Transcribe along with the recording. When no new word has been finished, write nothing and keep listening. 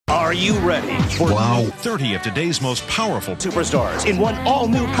Are you ready for 30 of today's most powerful superstars in one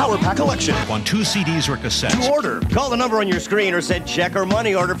all-new Power Pack collection? on 2 CDs or cassettes? To order, call the number on your screen or send check or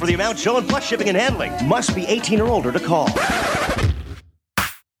money order for the amount shown plus shipping and handling. Must be 18 or older to call.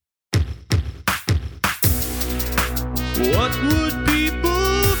 What would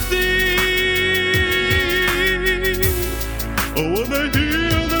people think when they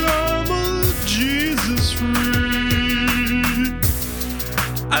hear that I'm a Jesus freak?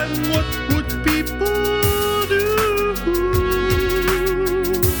 And what would people do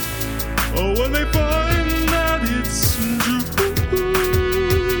when they find that it's true?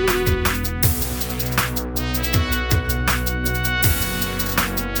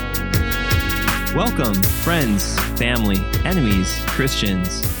 Welcome, friends, family, enemies,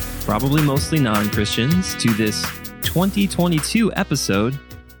 Christians, probably mostly non-Christians, to this 2022 episode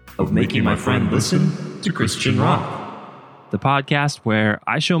of Making My Friend Listen to Christian Rock, the podcast where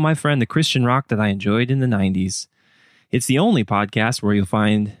I show my friend the Christian rock that I enjoyed in the 90s. It's the only podcast where you'll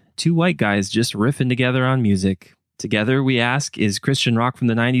find two white guys just riffing together on music. Together we ask, is Christian rock from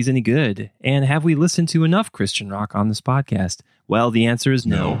the 90s any good? And have we listened to enough Christian rock on this podcast? Well, the answer is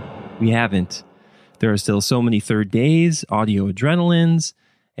no, we haven't. There are still so many Third Days, Audio Adrenalines,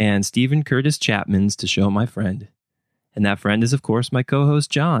 and Stephen Curtis Chapmans to show my friend. And that friend is, of course, my co-host,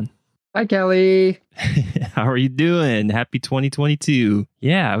 John. Hi, Kelly. How are you doing? Happy 2022.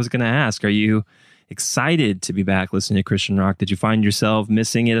 Yeah, I was going to ask, are you excited to be back listening to Christian rock? Did you find yourself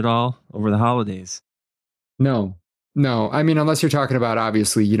missing it at all over the holidays? No. I mean, unless you're talking about,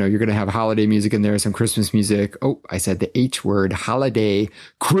 obviously, you're going to have holiday music in there, some Christmas music. Oh, I said the H word, holiday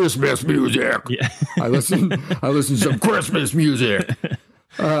Christmas music. Yeah. I listen to some Christmas music.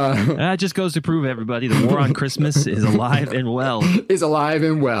 That just goes to prove, everybody, the war on Christmas is alive and well. Is alive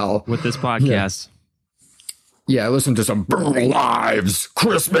and well. With this podcast. Yeah, I listened to some Burl Lives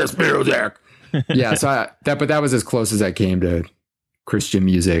Christmas music. Yeah, so that was as close as I came to Christian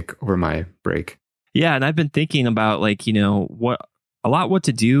music over my break. Yeah, and I've been thinking about what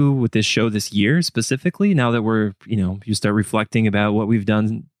to do with this show this year specifically. Now that we're you start reflecting about what we've done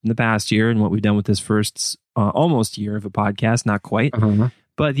in the past year and what we've done with this first almost year of a podcast, not quite,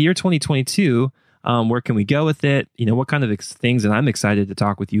 but the year 2022. Where can we go with it? What kind of things that I'm excited to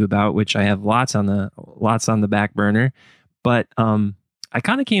talk with you about, which I have lots on the back burner. But I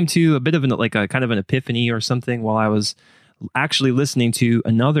kind of came to a bit of a kind of an epiphany or something while I was actually listening to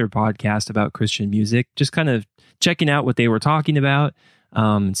another podcast about Christian music, just kind of checking out what they were talking about,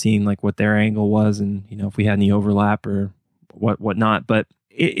 and seeing what their angle was, and if we had any overlap or whatnot. But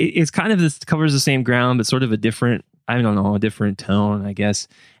it's kind of this covers the same ground, but sort of a different tone, I guess.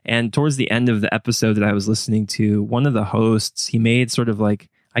 And towards the end of the episode that I was listening to, one of the hosts, he made sort of a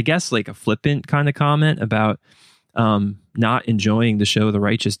flippant kind of comment about not enjoying the show The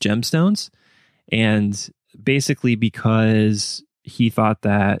Righteous Gemstones, and basically because he thought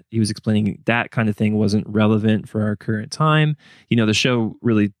that he was explaining that kind of thing wasn't relevant for our current time. The show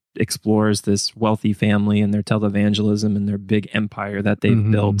really explores this wealthy family and their televangelism and their big empire that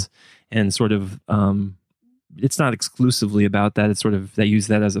they've built, and sort of it's not exclusively about that. It's sort of, they use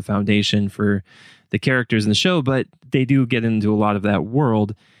that as a foundation for the characters in the show, but they do get into a lot of that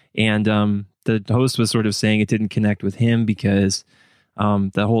world. And the host was sort of saying it didn't connect with him because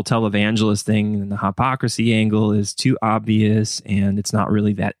the whole televangelist thing and the hypocrisy angle is too obvious, and it's not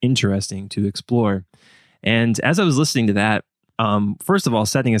really that interesting to explore. And as I was listening to that, first of all,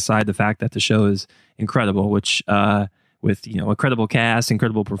 setting aside the fact that the show is incredible, which with incredible cast,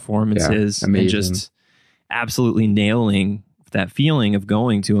 incredible performances, and just absolutely nailing that feeling of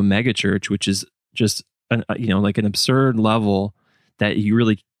going to a megachurch, which is just an absurd level that you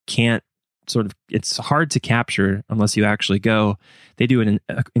really can't it's hard to capture unless you actually go. They do an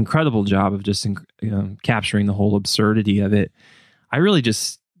incredible job of just capturing the whole absurdity of it.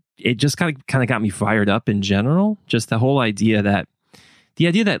 It just kind of got me fired up in general. Just the whole idea that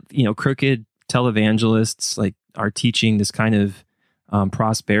crooked televangelists are teaching this kind of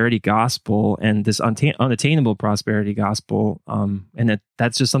prosperity gospel, and this unattainable prosperity gospel, and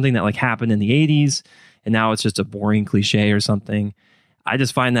that's just something that happened in the 80s, and now it's just a boring cliche or something. I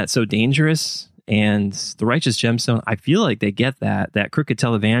just find that so dangerous. And the Righteous Gemstone, I feel like they get that crooked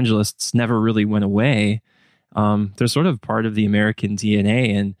televangelists never really went away. They're sort of part of the American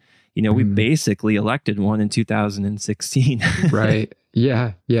DNA, and we basically elected one in 2016. Right.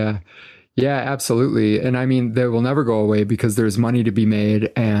 Yeah, absolutely. And I mean, they will never go away because there's money to be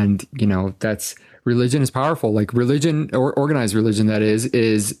made. And, that's religion is powerful. Religion, or organized religion, that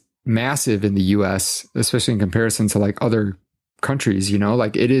is massive in the US, especially in comparison to other countries,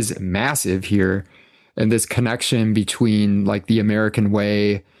 it is massive here. And this connection between the American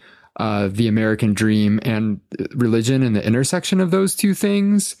way the American dream and religion and the intersection of those two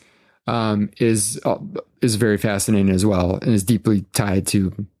things is very fascinating as well, and is deeply tied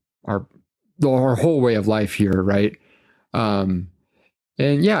to our whole way of life here, right? And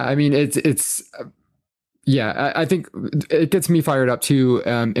yeah, I mean, I think it gets me fired up too,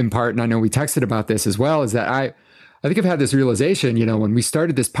 in part, and I know we texted about this as well, is that I think I've had this realization, when we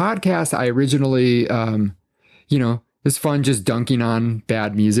started this podcast, I originally, it's fun just dunking on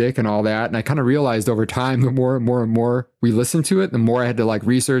bad music and all that. And I kind of realized over time, the more and more and more we listened to it, the more I had to like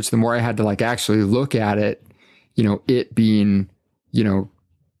research, the more I had to like actually look at it, it being,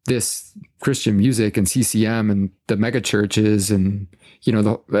 this Christian music and CCM and the mega churches and,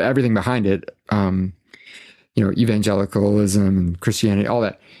 everything behind it, evangelicalism and Christianity, all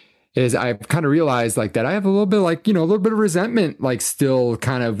that, is I've kind of realized like that I have a little bit like, a little bit of resentment, like still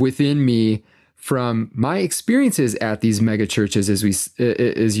kind of within me from my experiences at these mega churches, as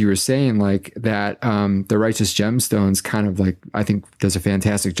you were saying, like that, the Righteous Gemstones kind of like, I think does a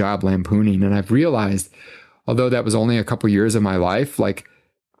fantastic job lampooning. And I've realized, although that was only a couple years of my life, like,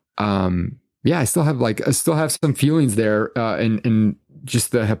 I still have some feelings there, and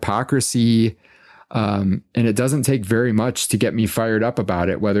just the hypocrisy. And it doesn't take very much to get me fired up about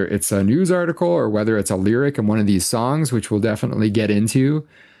it, whether it's a news article or whether it's a lyric in one of these songs, which we'll definitely get into.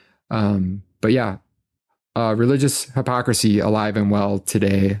 But yeah, religious hypocrisy alive and well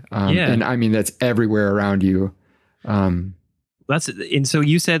today. And I mean, that's everywhere around you. And so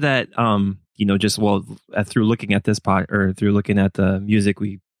you said that, through looking at this through looking at the music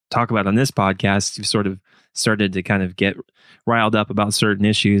we talk about on this podcast, you sort of started to kind of get riled up about certain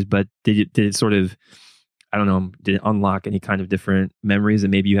issues, but did it sort of, I don't know, did it unlock any kind of different memories that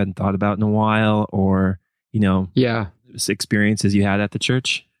maybe you hadn't thought about in a while, or, experiences you had at the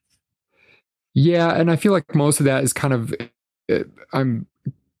church? Yeah. And I feel like most of that is kind of,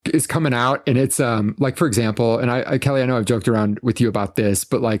 is coming out, and it's, like, for example, and I Kelly, I know I've joked around with you about this,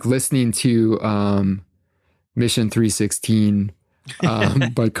 but like listening to, Mission 316,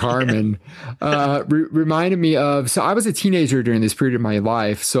 by Carmen, reminded me of, so I was a teenager during this period of my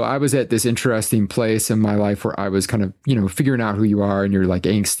life. So I was at this interesting place in my life where I was kind of, figuring out who you are, and you're like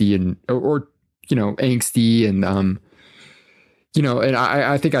angsty and and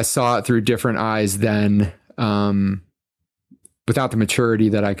I think I saw it through different eyes then, without the maturity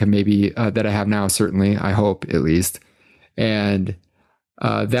that I can maybe, that I have now, certainly, I hope at least. And,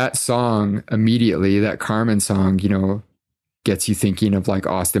 that song immediately, that Carmen song, gets you thinking of like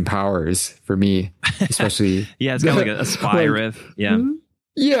Austin Powers for me, especially. Yeah, it's got like a spy riff. Yeah.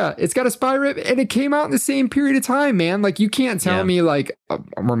 Yeah, it's got a spy riff, and it came out in the same period of time, man. Like, you can't tell me, like,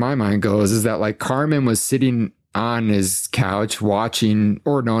 where my mind goes is that like Carmen was sitting on his couch watching,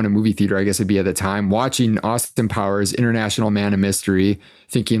 or no, in a movie theater, I guess it'd be at the time, watching Austin Powers, International Man of Mystery,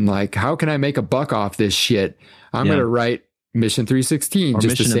 thinking like, how can I make a buck off this shit? I'm going to write Mission 316, or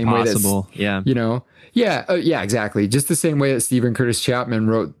just Mission the same Impossible. way that's, yeah, exactly. Just the same way that Stephen Curtis Chapman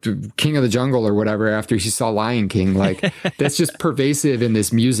wrote King of the Jungle or whatever after he saw Lion King. Like, that's just pervasive in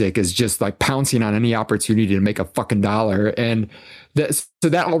this music, is just like pouncing on any opportunity to make a fucking dollar. And so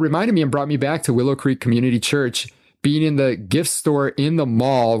that all reminded me and brought me back to Willow Creek Community Church, being in the gift store in the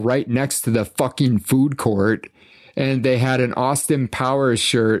mall right next to the fucking food court. And they had an Austin Powers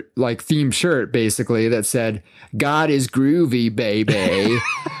shirt, like theme shirt, basically, that said, "God is groovy, baby."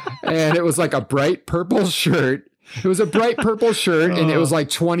 And it was like a bright purple shirt. It was a bright purple shirt, and it was like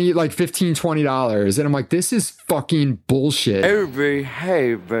 $15, $20. And I'm like, this is fucking bullshit.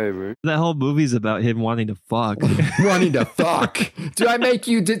 Hey, baby. That whole movie's about him wanting to fuck. Wanting to fuck.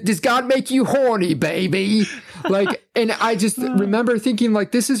 Does God make you horny, baby? Like, and I just remember thinking,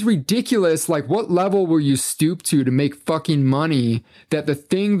 like, this is ridiculous. Like, what level will you stoop to make fucking money that the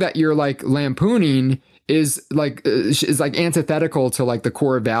thing that you're like lampooning is like antithetical to like the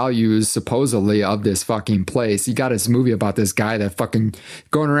core values supposedly of this fucking place? You got this movie about this guy that fucking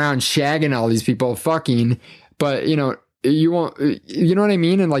going around shagging all these people fucking, but you know what I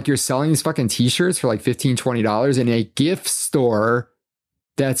mean? And like, you're selling these fucking t-shirts for like $15, $20 in a gift store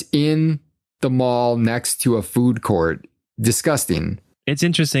that's in the mall next to a food court. Disgusting. It's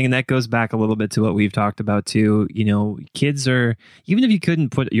interesting, and that goes back a little bit to what we've talked about too. You know, kids are, even if you couldn't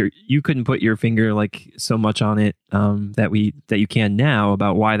put your finger like so much on it that you can now,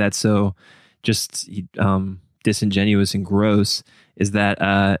 about why that's so just disingenuous and gross, is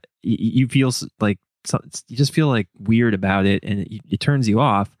that you feel like you just feel like weird about it, and it turns you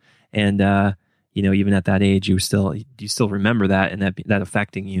off. And even at that age, you still remember that, and that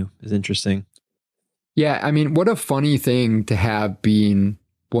affecting you is interesting. Yeah, I mean, what a funny thing to have being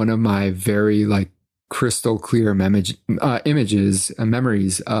one of my very like crystal clear images and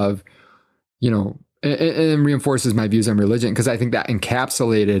memories of, and reinforces my views on religion, because I think that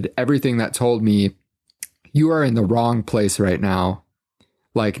encapsulated everything that told me you are in the wrong place right now.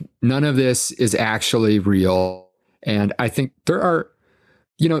 Like, none of this is actually real. And I think there are,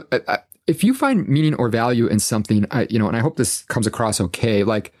 if you find meaning or value in something, and I hope this comes across okay,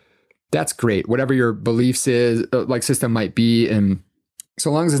 like, that's great. Whatever your beliefs system might be. And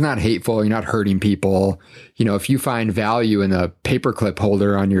so long as it's not hateful, you're not hurting people, if you find value in a paperclip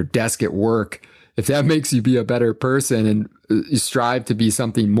holder on your desk at work, if that makes you be a better person and you strive to be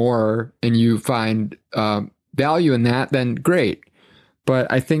something more and you find value in that, then great.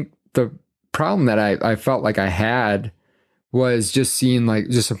 But I think the problem that I felt like I had was just seeing like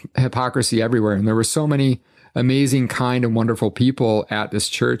just hypocrisy everywhere. And there were so many amazing, kind and wonderful people at this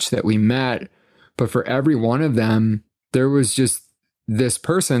church that we met. But for every one of them, there was just this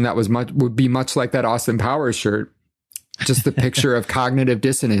person that would be much like that Austin Powers shirt. Just the picture of cognitive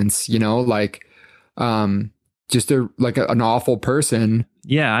dissonance, just an awful person.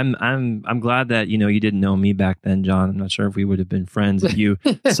 Yeah, I'm glad that you didn't know me back then, John. I'm not sure if we would have been friends if you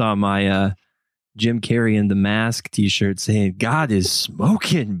saw my Jim Carrey in The Mask T-shirt saying "God is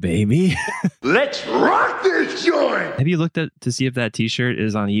smoking, baby." Let's rock this joint. Have you looked to see if that T-shirt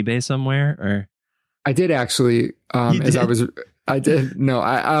is on eBay somewhere? Or I did actually. I did. No,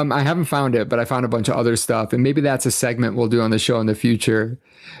 I haven't found it, but I found a bunch of other stuff, and maybe that's a segment we'll do on the show in the future.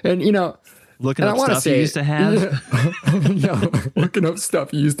 And looking up stuff you used to have. Looking up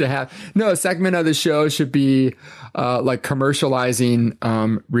stuff you used to have. No, a segment of the show should be like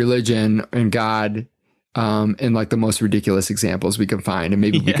commercializing religion and God in like the most ridiculous examples we can find. And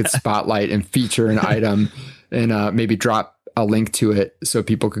maybe we could spotlight and feature an item and maybe drop a link to it so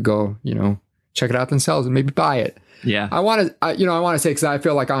people could go, check it out themselves and maybe buy it. Yeah. I want to say, because I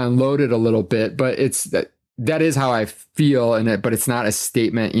feel like I unloaded a little bit, but it's that is how I feel in it, but it's not a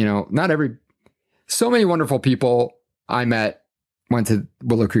statement, so many wonderful people I met went to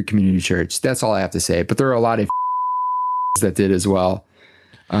Willow Creek Community Church. That's all I have to say. But there are a lot of that did as well.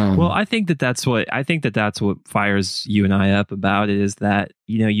 Well, I think that's what fires you and I up about it, is that,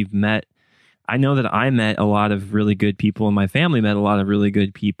 you've met, I know that I met a lot of really good people, and my family met a lot of really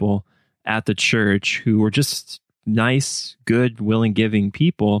good people at the church who were just nice, good, willing, giving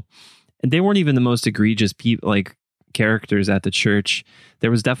people. And they weren't even the most egregious people, like characters at the church.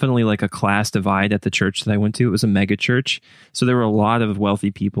 There was definitely like a class divide at the church that I went to. It was a mega church. So there were a lot of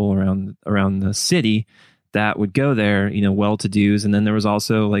wealthy people around the city that would go there, well-to-dos. And then there was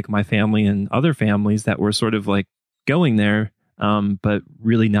also like my family and other families that were sort of like going there, but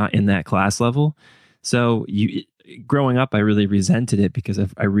really not in that class level. So growing up, I really resented it because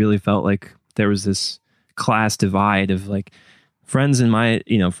I really felt like there was this class divide of like friends in my,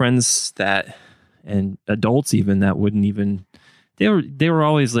 friends that, and adults even, that wouldn't even, they were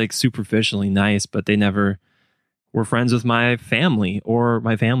always like superficially nice, but they never were friends with my family or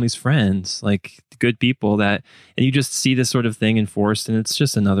my family's friends, like good people that, and you just see this sort of thing enforced, and it's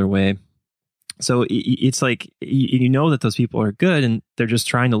just another way. So it's like, that those people are good, and they're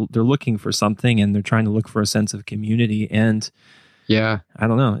just they're looking for something, and they're trying to look for a sense of community. And yeah, I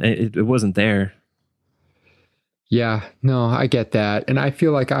don't know, it wasn't there. Yeah, no, I get that. And I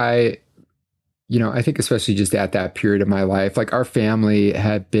feel like I think especially just at that period of my life, like our family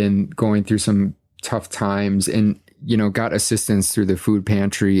had been going through some tough times and, got assistance through the food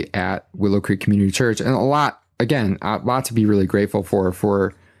pantry at Willow Creek Community Church. And a lot to be really grateful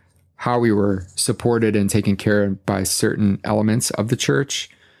for how we were supported and taken care of by certain elements of the church.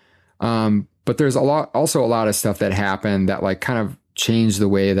 But there's also a lot of stuff that happened that like kind of changed the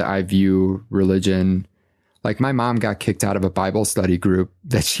way that I view religion. Like my mom got kicked out of a Bible study group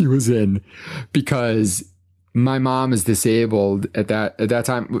that she was in because my mom is disabled at that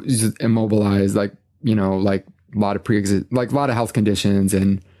time, immobilized, like a lot of health conditions.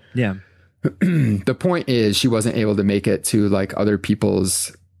 And yeah, the point is she wasn't able to make it to like other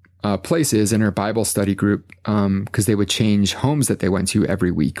people's places in her Bible study group because they would change homes that they went to every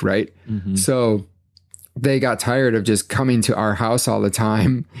week. Right. Mm-hmm. So they got tired of just coming to our house all the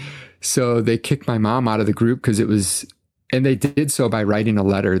time. So they kicked my mom out of the group and they did so by writing a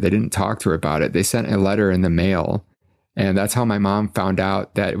letter. They didn't talk to her about it. They sent a letter in the mail. And that's how my mom found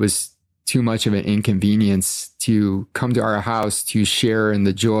out that it was too much of an inconvenience to come to our house to share in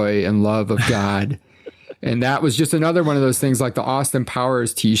the joy and love of God. And that was just another one of those things like the Austin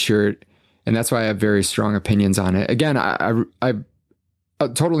Powers T-shirt. And that's why I have very strong opinions on it. Again, I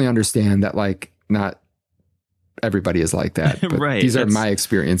totally understand that like not everybody is like that. But right. These are my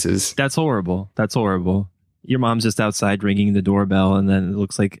experiences. That's horrible. Your mom's just outside ringing the doorbell, and then it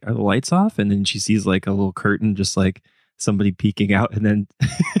looks like, are the lights off? And then she sees like a little curtain, just like somebody peeking out, and then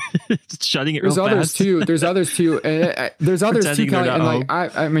shutting it. There's real others fast. too. There's others too. There's others too, Pretending they're Kelly. not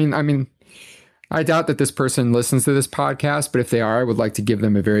And like, I mean, I doubt that this person listens to this podcast, but if they are, I would like to give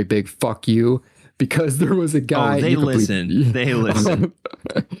them a very big fuck you, because there was a guy. Oh, they listen. They listen.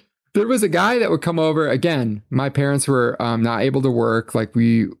 There was a guy that would come over. Again, my parents were not able to work. Like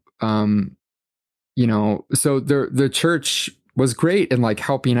we, you know, so the church was great in like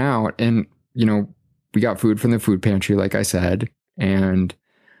helping out, and you know, we got food from the food pantry, like I said, and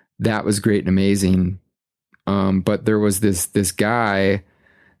that was great and amazing. But there was this guy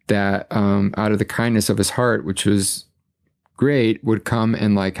that, out of the kindness of his heart, which was great, would come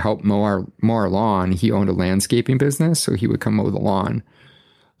and like help mow our lawn. He owned a landscaping business, so he would come mow the lawn.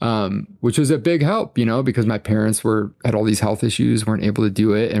 Which was a big help, you know, because my parents had all these health issues, weren't able to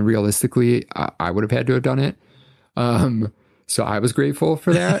do it. And realistically, I would have had to have done it. So I was grateful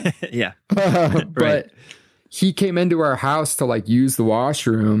for that. Yeah. But he came into our house to like use the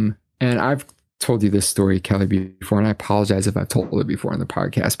washroom. And I've told you this story, Kelly, before, and I apologize if I've told it before on the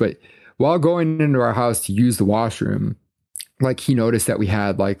podcast, but while going into our house to use the washroom, like he noticed that we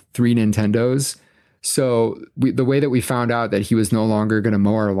had like 3 Nintendos. So the way that we found out that he was no longer going to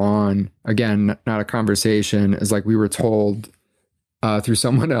mow our lawn, again, not a conversation, is like we were told through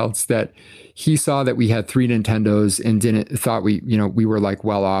someone else that he saw that we had 3 Nintendos and thought we were like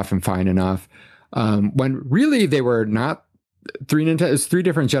well off and fine enough. When really they were not 3 Nintendos. It was 3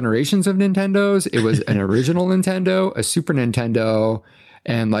 different generations of Nintendos. It was an original Nintendo, a Super Nintendo,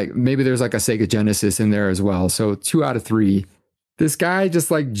 and like maybe there's like a Sega Genesis in there as well. So 2 out of 3. This guy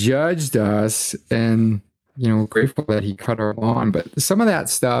just like judged us, and you know, grateful that he cut our lawn. But some of that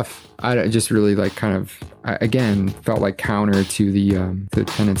stuff, I just really like kind of, again, felt like counter to the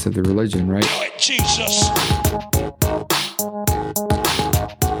tenets of the religion, right? Jesus.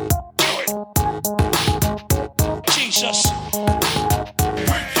 Jesus. We're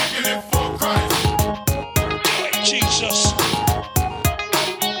kicking it for Christ. Jesus.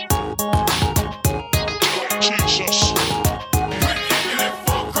 Jesus. We're kicking it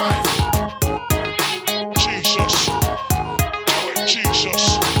for Christ. Jesus.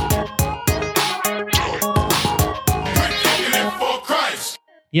 Jesus. We're kicking it for Christ.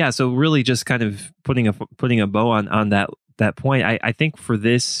 Yeah, so really just kind of putting a bow on that point. I think for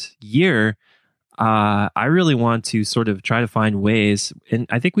this year, I really want to sort of try to find ways, and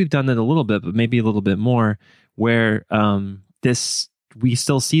I think we've done that a little bit, but maybe a little bit more, where we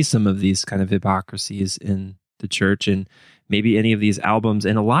still see some of these kind of hypocrisies in the church, and maybe any of these albums,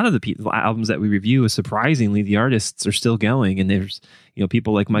 and a lot of the albums that we review, surprisingly, the artists are still going, and there's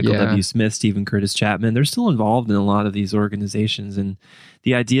people like Michael W. Smith, Stephen Curtis Chapman, they're still involved in a lot of these organizations, and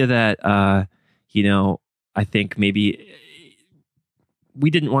the idea that I think maybe we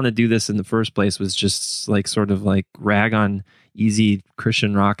didn't want to do this in the first place was just like sort of like rag on easy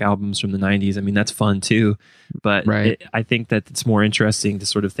Christian rock albums from the 90s. I mean, that's fun too, but I think that it's more interesting to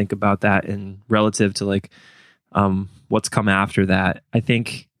sort of think about that in relative to like what's come after that. I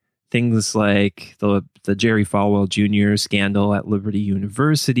think things like the Jerry Falwell Jr. scandal at Liberty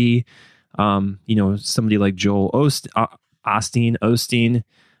University, somebody like Joel Osteen,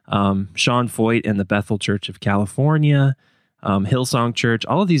 Sean Foyt and the Bethel Church of California, Hillsong Church,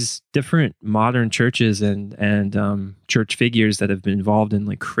 all of these different modern churches and church figures that have been involved in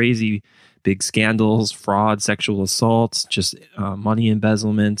like crazy big scandals, fraud, sexual assaults, just money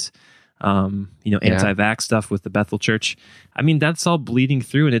embezzlement, anti-vax stuff with the Bethel Church. I mean, that's all bleeding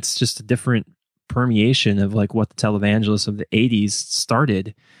through, and it's just a different permeation of like what the televangelists of the 80s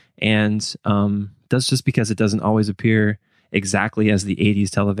started. And that's just because it doesn't always appear exactly as the 80s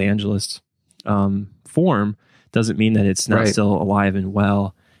televangelist form doesn't mean that it's not still alive and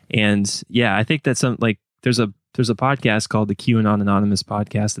well. And yeah, I think that there's a podcast called the QAnon Anonymous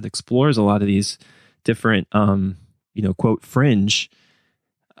podcast that explores a lot of these different quote fringe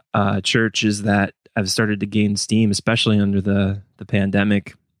churches that have started to gain steam, especially under the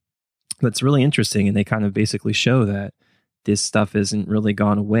pandemic. That's really interesting, and they kind of basically show that this stuff isn't really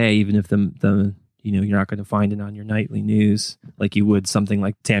gone away, even if the you're not going to find it on your nightly news like you would something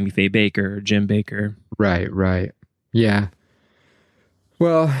like Tammy Faye Baker or Jim Baker. Right. Yeah.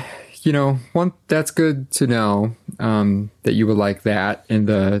 Well, that's good to know that you would like that in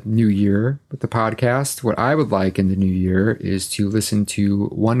the new year with the podcast. What I would like in the new year is to listen to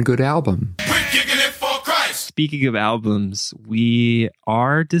one good album. We're kicking it for Christ. Speaking of albums, we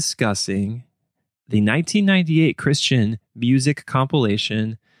are discussing the 1998 Christian music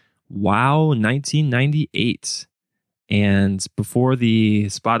compilation, Wow 1998. And before the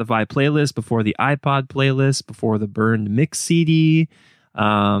Spotify playlist, before the iPod playlist, before the burned mix CD,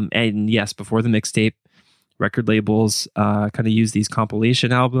 and yes, before the mixtape, record labels kind of use these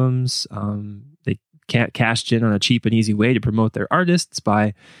compilation albums. They cashed in on a cheap and easy way to promote their artists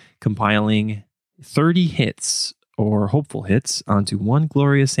by compiling 30 hits or hopeful hits onto one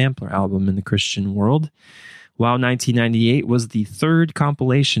glorious sampler album in the Christian world. WoW 1998 was the third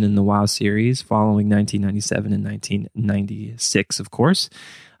compilation in the WoW series, following 1997 and 1996, of course.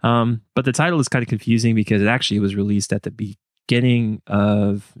 But the title is kind of confusing because it actually was released at the beginning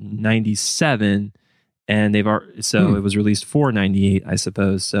of 97, and it was released for 98, I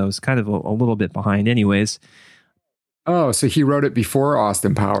suppose. So it's kind of a little bit behind anyways. Oh, so he wrote it before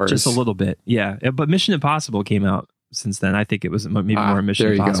Austin Powers. Just a little bit, yeah. But Mission Impossible came out since then. I think it was maybe more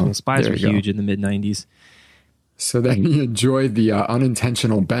Mission Impossible. Spies were huge in the mid-90s. So then he enjoyed the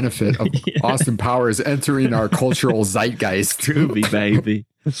unintentional benefit of Austin Powers entering our cultural zeitgeist. Groovy, baby.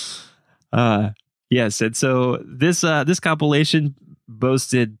 Yes, and so this compilation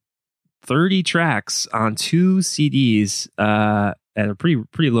boasted 30 tracks on 2 CDs at a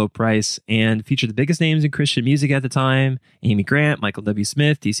pretty low price, and featured the biggest names in Christian music at the time: Amy Grant, Michael W.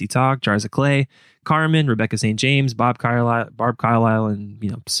 Smith, DC Talk, Jars of Clay, Carmen, Rebecca St. James, Barb Carlisle,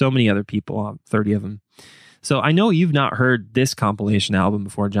 and so many other people. 30 of them. So I know you've not heard this compilation album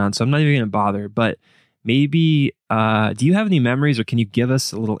before, John, so I'm not even going to bother, but maybe do you have any memories, or can you give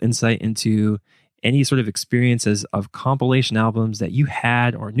us a little insight into any sort of experiences of compilation albums that you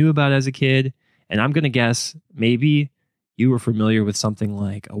had or knew about as a kid? And I'm going to guess maybe you were familiar with something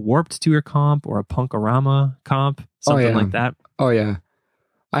like a Warped Tour comp or a Punk-O-Rama comp, something like that. Oh, yeah.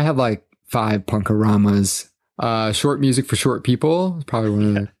 I had like 5 Punk-O-Ramas. Short Music for Short People, probably one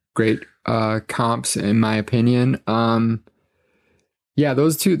of the great comps in my opinion. Yeah,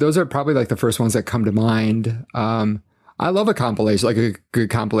 those are probably like the first ones that come to mind. I love a compilation, like a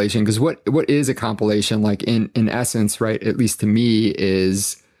good compilation, because what is a compilation? Like in essence, right, at least to me, it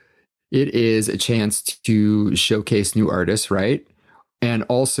is a chance to showcase new artists, right? And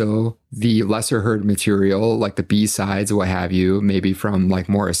also the lesser heard material, like the B-sides, what have you, maybe from like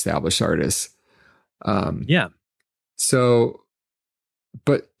more established artists. Yeah. So,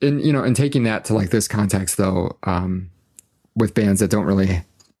 but in taking that to like this context though, with bands that don't really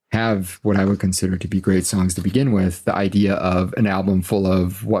have what I would consider to be great songs to begin with, the idea of an album full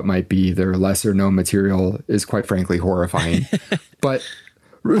of what might be their lesser known material is quite frankly horrifying. But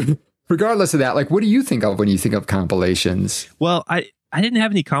regardless of that, like, what do you think of when you think of compilations? Well, I didn't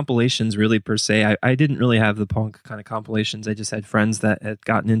have any compilations really per se. I didn't really have the punk kind of compilations. I just had friends that had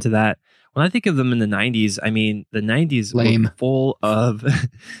gotten into that. When I think of them in the 90s, I mean, the 90s were full of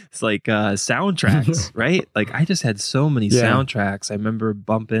it's like soundtracks, right? Like I just had so many soundtracks. I remember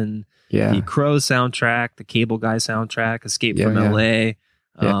bumping the Crow soundtrack, the Cable Guy soundtrack, Escape from LA,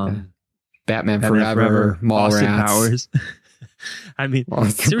 Batman Forever, Austin Powers. I mean,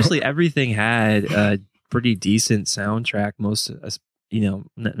 seriously, everything had a pretty decent soundtrack. Most,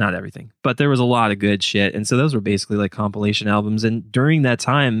 not everything, but there was a lot of good shit. And so those were basically like compilation albums. And during that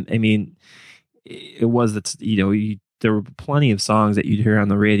time, I mean, it was that, there were plenty of songs that you'd hear on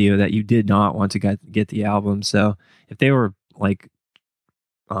the radio that you did not want to get the album. So if they were like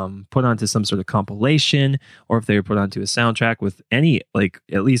put onto some sort of compilation, or if they were put onto a soundtrack with any, like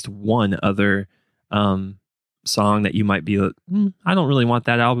at least one other song that you might be like, I don't really want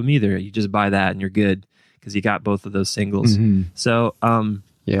that album either. You just buy that and you're good because you got both of those singles. Mm-hmm. So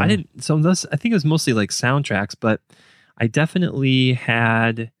I didn't. So this, I think it was mostly like soundtracks, but I definitely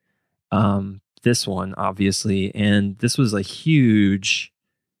had this one, obviously, and this was a huge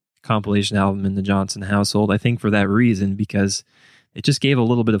compilation album in the Johnson household. I think for that reason, because it just gave a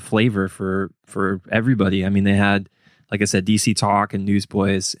little bit of flavor for everybody. I mean, they had, like I said, DC Talk and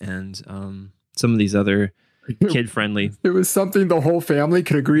Newsboys and some of these other kid-friendly. It was something the whole family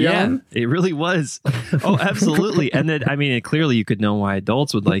could agree on. It really was. Oh, absolutely. And then, I mean, clearly you could know why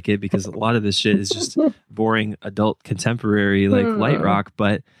adults would like it, because a lot of this shit is just boring adult contemporary, like light rock.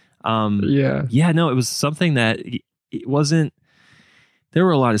 But no, it was something that it wasn't. There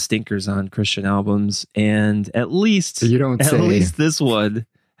were a lot of stinkers on Christian albums, and at least this one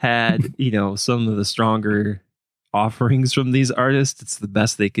had, some of the stronger offerings from these artists. It's the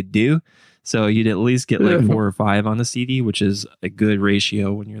best they could do. So you'd at least get like 4 or 5 on the CD, which is a good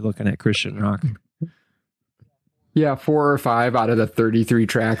ratio when you're looking at Christian rock. Yeah, 4 or 5 out of the 33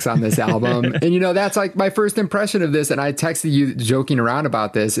 tracks on this album. And, that's like my first impression of this. And I texted you joking around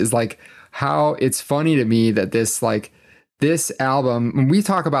about this, is like how it's funny to me that this album, when we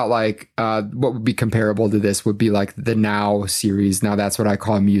talk about like what would be comparable to this would be like the Now series. Now that's what I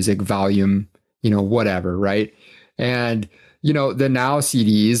call music volume, whatever, right? And, you know, the Now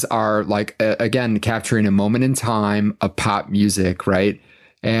CDs are like, again, capturing a moment in time of pop music, right?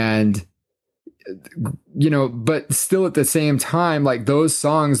 And, you know, but still at the same time, like those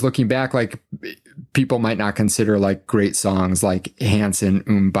songs looking back, like people might not consider like great songs like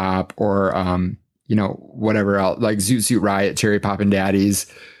Hanson, Bop, or, you know, whatever else, like Zoot Suit Riot, Cherry Poppin' Daddies.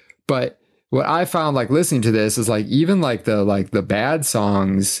 But what I found like listening to this is like even like the bad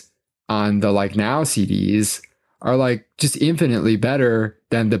songs on the like Now CDs are like just infinitely better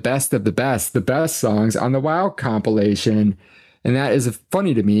than the best of the best songs on the Wow compilation. And that is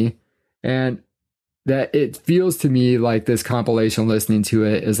funny to me. And that it feels to me like this compilation, listening to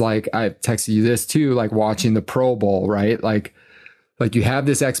it, is like, I texted you this too, like watching the Pro Bowl, right? Like you have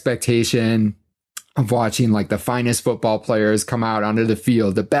this expectation of watching like the finest football players come out onto the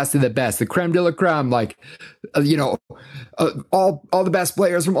field, the best of the best, the creme de la creme, like, you know, all the best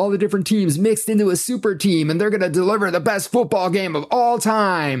players from all the different teams mixed into a super team, and they're going to deliver the best football game of all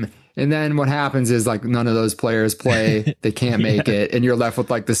time. And then what happens is like none of those players play, they can't make it, and you're left with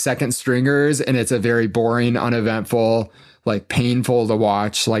like the second stringers, and it's a very boring, uneventful, like painful to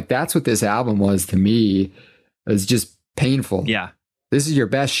watch. Like that's what this album was to me. It was just painful. Yeah. This is your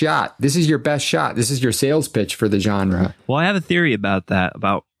best shot. This is your best shot. This is your sales pitch for the genre. Well, I have a theory about that,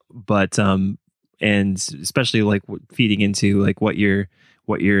 but and especially like feeding into like what you're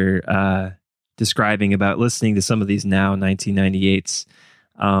describing about listening to some of these Now 1998's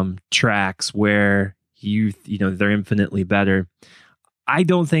tracks where you know they're infinitely better. I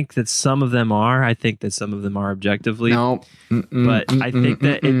don't think that some of them are. I think that some of them are objectively. No. But I think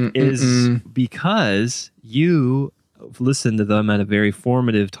that it is because you listened to them at a very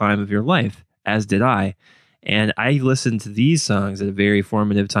formative time of your life, as did I. And I listened to these songs at a very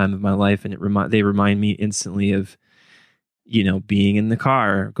formative time of my life, and they remind me instantly of, you know, being in the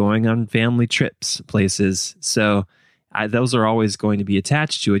car, going on family trips, places. So those are always going to be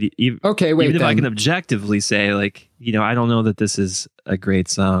attached to it. Okay, wait. Even if I can objectively say, like, you know, I don't know that this is a great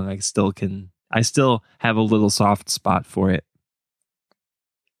song, I still have a little soft spot for it.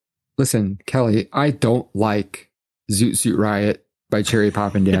 Listen, Kelly, I don't like Zoot Suit Riot by Cherry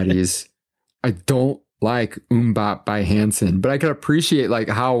Poppin' Daddies. I don't like Bop by Hanson, but I can appreciate like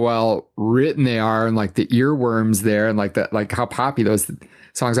how well written they are, and like the earworms there, and like that, like how poppy those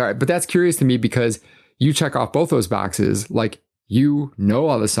songs are. But that's curious to me because you check off both those boxes. Like, you know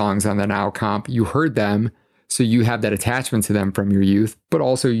all the songs on the Now comp, you heard them, so you have that attachment to them from your youth, but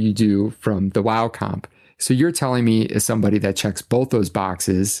also you do from the Wow comp. So you're telling me, as somebody that checks both those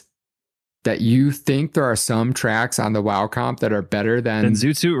boxes, that you think there are some tracks on the Wow comp that are better than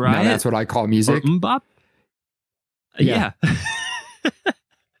Zoot Suit Riot? Now That's What I Call Music? Or Bop? Yeah.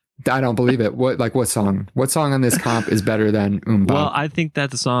 I don't believe it. What song? What song on this comp is better than Bop? Well, I think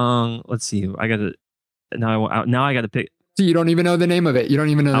that the song, let's see, I got to pick. So you don't even know the name of it. You don't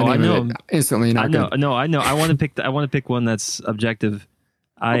even know the name of it. Instantly not good. No, I know. I want to pick one that's objective.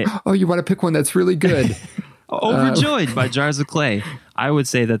 Oh, you want to pick one that's really good. Overjoyed by Jars of Clay. I would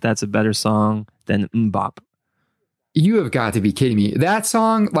say that that's a better song than Bop. You have got to be kidding me. That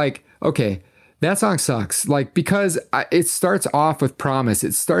song, like, okay, that song sucks. Like, because it starts off with promise.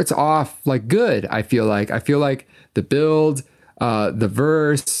 It starts off like good. I feel like the build, the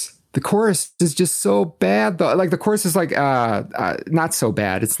verse, the chorus is just so bad though. Like the chorus is like not so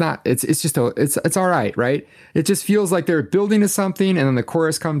bad. It's not. It's just it's all right, right? It just feels like they're building to something, and then the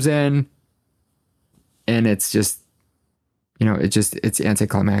chorus comes in, and it's just, you know, it's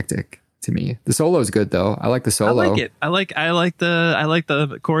anticlimactic to me. The solo is good though. I like the solo. I like it. I like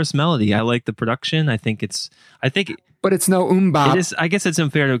the chorus melody. I like the production. But it's no Bop. It is. I guess it's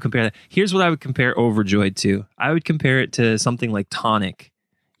unfair to compare that. Here's what I would compare Overjoyed to. I would compare it to something like Tonic.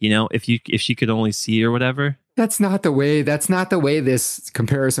 You know, if she could only see or whatever. That's not the way this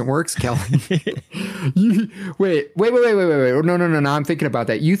comparison works, Kelly. Wait. No. I'm thinking about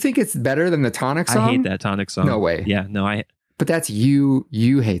that. You think it's better than the Tonic song? I hate that Tonic song. No way. Yeah, no, But that's you.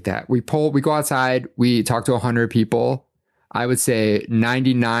 You hate that. We go outside. We talk to 100 people. I would say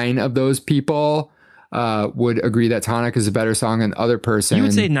 99 of those people would agree that Tonic is a better song than the other person. You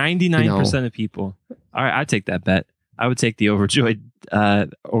would say 99% of people. All right, I'd take that bet. I would take the Overjoyed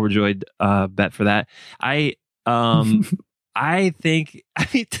bet for that. I think.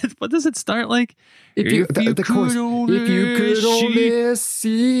 What does it start like? If you could only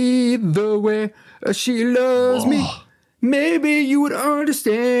see the way she loves me, maybe you would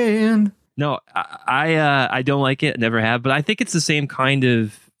understand. No, I don't like it. Never have. But I think it's the same kind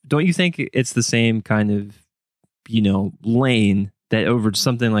of. Don't you think it's the same kind of, you know, lane that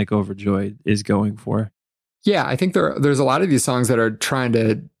something like Overjoyed is going for? Yeah, I think there's a lot of these songs that are trying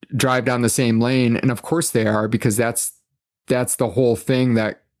to drive down the same lane. And of course they are, because that's the whole thing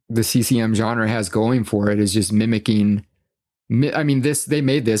that the CCM genre has going for it, is just mimicking. I mean, they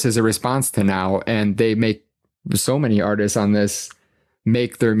made this as a response to Now, and they make so many artists on this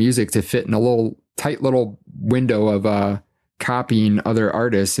make their music to fit in a little tight little window of copying other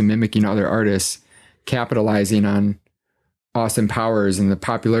artists and mimicking other artists, capitalizing on Austin Powers and the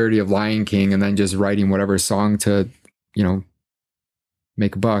popularity of Lion King, and then just writing whatever song to,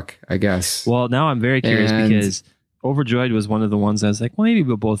 make a buck, I guess. Well, now I'm very curious because Overjoyed was one of the ones I was like, well, maybe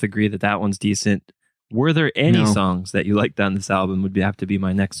we'll both agree that one's decent. Were there any songs that you liked on this album would have to be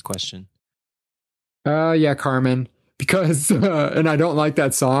my next question. Yeah, Carmen, because, and I don't like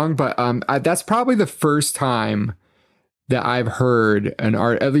that song, but that's probably the first time that I've heard an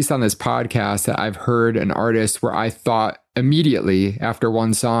art, at least on this podcast, that I've heard an artist where I thought immediately after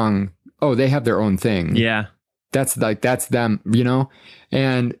one song, oh, they have their own thing. Yeah. That's them,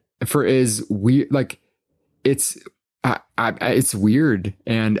 and for is we like, it's weird.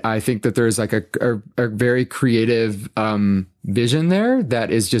 And I think that there's like a very creative, vision there that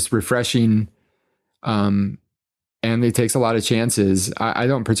is just refreshing. And it takes a lot of chances. I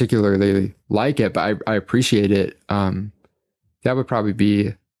don't particularly like it, but I appreciate it. That would probably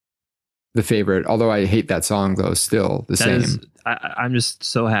be the favorite, although I hate that song though, still the same. I'm just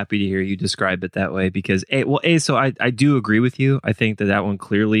so happy to hear you describe it that way because so I do agree with you. I think that one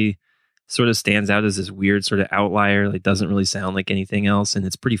clearly sort of stands out as this weird sort of outlier, like doesn't really sound like anything else. And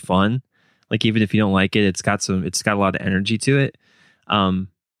it's pretty fun. Like, even if you don't like it, it's got a lot of energy to it. And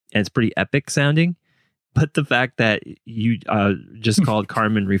it's pretty epic sounding. But the fact that you just called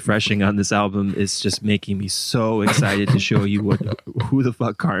Carmen refreshing on this album is just making me so excited to show you who the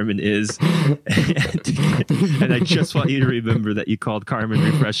fuck Carmen is. And I just want you to remember that you called Carmen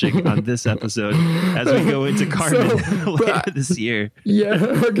refreshing on this episode as we go into Carmen later this year. Yeah,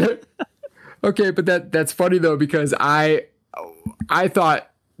 okay. Okay, but that's funny though, because I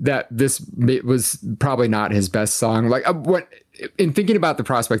thought that this was probably not his best song. Like, in thinking about the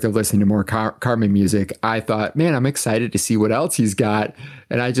prospect of listening to more Carmen music, I thought, man, I'm excited to see what else he's got.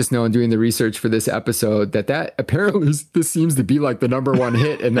 And I just know in doing the research for this episode that apparently this seems to be like the number one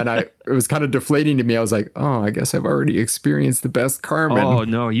hit. And then it was kind of deflating to me. I was like, oh, I guess I've already experienced the best Carmen. Oh,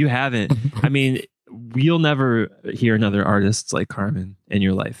 no, you haven't. I mean, you'll never hear another artist like Carmen in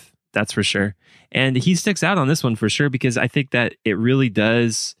your life. That's for sure. And he sticks out on this one for sure, because I think that it really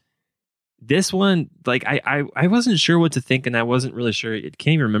does. This one, like, I wasn't sure what to think, and I wasn't really sure. I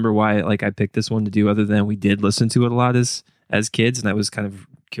can't even remember why I picked this one to do, other than we did listen to it a lot as kids, and I was kind of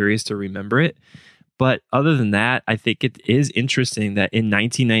curious to remember it. But other than that, I think it is interesting that in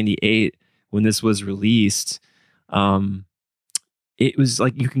 1998, when this was released, it was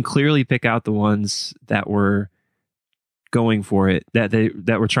like you can clearly pick out the ones that were going for it,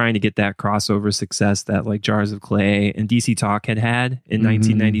 that were trying to get that crossover success that like Jars of Clay and DC Talk had in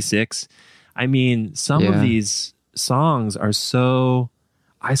 1996. I mean, some of these songs are so,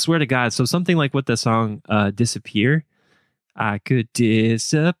 I swear to God. So something like what the song Disappear, I could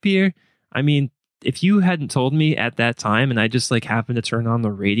disappear. I mean, if you hadn't told me at that time and I just like happened to turn on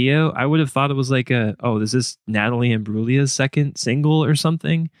the radio, I would have thought it was like is this Natalie Imbruglia's second single or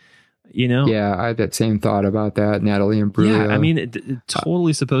something? Yeah, I had that same thought about that, Natalie Imbruglia. Yeah, I mean, it's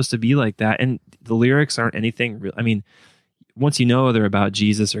totally supposed to be like that. And the lyrics aren't anything real. I mean, once you know they're about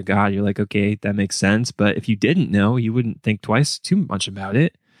Jesus or God, you're like, okay, that makes sense. But if you didn't know, you wouldn't think twice too much about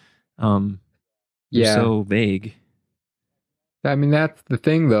it. So vague. I mean, that's the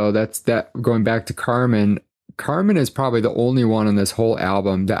thing, though. That's going back to Carmen. Carmen is probably the only one on this whole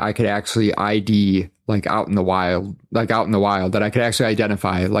album that I could actually ID, like out in the wild, that I could actually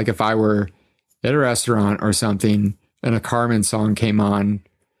identify. Like if I were at a restaurant or something and a Carmen song came on,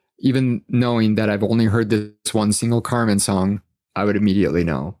 even knowing that I've only heard this one single Carmen song, I would immediately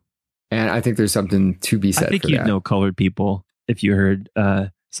know. And I think there's something to be said for that. I think you'd know Colored People if you heard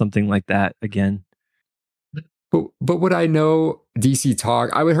something like that again. But would I know DC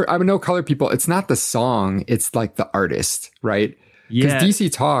Talk? I would know Colored People. It's not the song, it's like the artist, right? Yeah. Because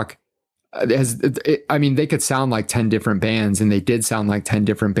DC Talk they could sound like 10 different bands, and they did sound like 10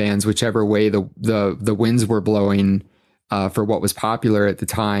 different bands, whichever way the winds were blowing for what was popular at the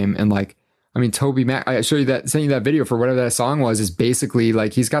time. And like, I mean, Toby Mac, I sent you that video for whatever that song was, is basically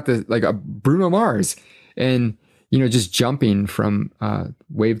like he's got a Bruno Mars, and just jumping from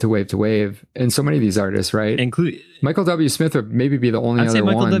wave to wave to wave. And so many of these artists, right? Michael W. Smith would maybe be the only other one. I'd say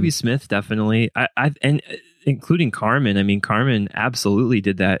Michael W. Smith, definitely. And including Carmen. I mean, Carmen absolutely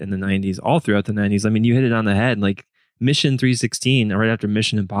did that in the 90s, all throughout the 90s. I mean, you hit it on the head. Like Mission 316, right after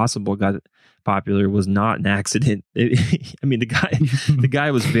Mission Impossible got popular was not an accident. I mean, the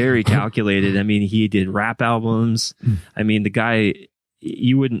guy was very calculated. I mean, he did rap albums. I mean, the guy,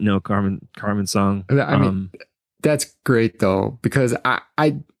 you wouldn't know Carmen's song. I mean, that's great though, because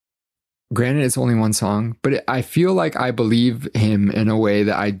I granted it's only one song, but I feel like I believe him in a way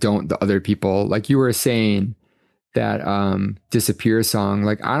that I don't the other people. Like you were saying that Disappear song,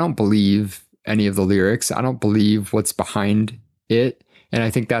 like I don't believe any of the lyrics. I don't believe what's behind it. And I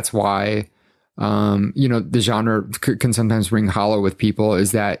think that's why, the genre can sometimes ring hollow with people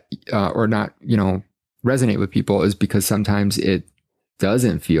is that, or not, resonate with people is because sometimes it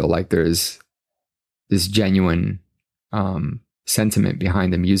doesn't feel like there's this genuine sentiment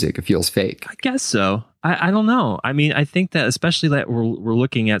behind the music. It feels fake. I guess so. I don't know. I mean, I think that especially that we're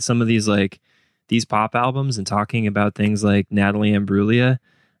looking at some of these these pop albums and talking about things like Natalie Imbruglia.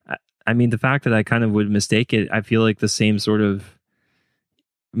 I mean, the fact that I kind of would mistake it, I feel like the same sort of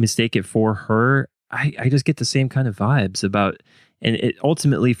mistake it for her. I just get the same kind of vibes about, and it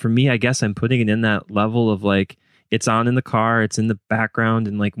ultimately for me, I guess I'm putting it in that level of it's on in the car, it's in the background,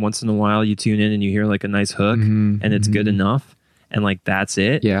 and once in a while you tune in and you hear a nice hook and it's good enough. And that's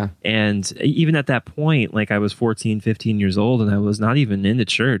it. Yeah. And even at that point, I was 14, 15 years old and I was not even into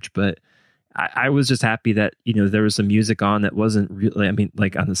church, but I was just happy that, there was some music on that wasn't really, I mean,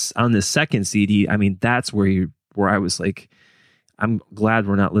 on the second CD, I mean, that's where I was I'm glad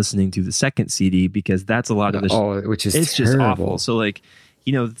we're not listening to the second CD because that's a lot of the which is it's terrible. Just awful. So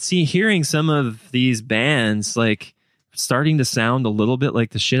hearing some of these bands starting to sound a little bit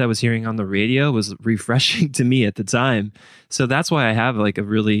like the shit I was hearing on the radio was refreshing to me at the time. So that's why I have a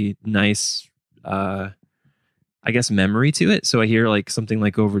really nice I guess memory to it. So I hear something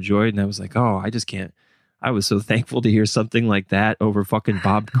like Overjoyed and I was like, oh, I just can't. I was so thankful to hear something like that over fucking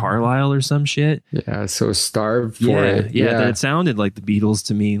Bob Carlyle or some shit. Yeah, so starved for it. Yeah, that it sounded like the Beatles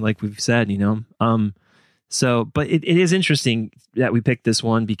to me, like we've said, So, but it is interesting that we picked this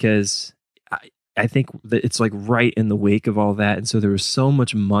one because I think that it's right in the wake of all that. And so there was so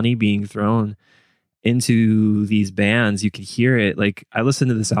much money being thrown into these bands. You could hear it. I listened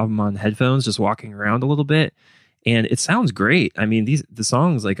to this album on headphones, just walking around a little bit. And it sounds great. I mean, the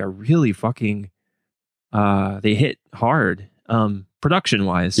songs are really fucking, they hit hard, production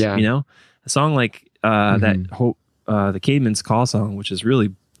wise, a song that Hope, the Caedmon's Call song, which is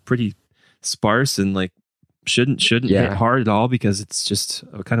really pretty sparse and shouldn't hit hard at all because it's just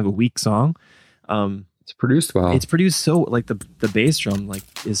a kind of a weak song. It's produced well. It's produced so the bass drum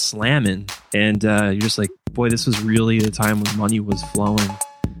is slamming and you're just boy, this was really the time when money was flowing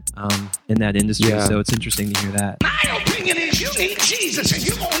in that industry. Yeah. So it's interesting to hear that. My opinion is you need Jesus and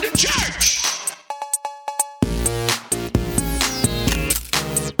you're going to church.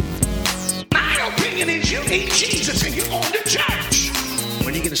 My opinion is you need Jesus and you're going to church.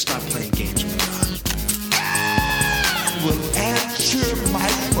 When are you going to stop playing games with God? God will answer my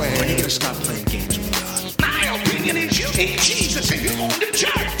prayer. When are you going to stop playing games with God? My opinion is you need Jesus and you're going to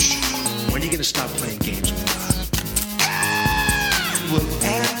church. When are you going to stop playing games with God? God will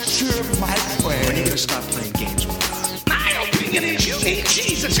answer my prayer. When are you going to stop playing games with God? My opinion is you need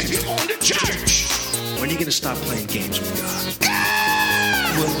Jesus and you're going to church. When are you going to stop playing games with God?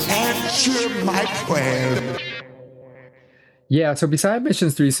 God will answer my prayer. Yeah, so beside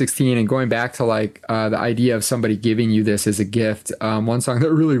Missions 316 and going back to the idea of somebody giving you this as a gift, one song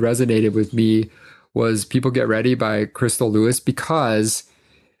that really resonated with me was People Get Ready by Crystal Lewis because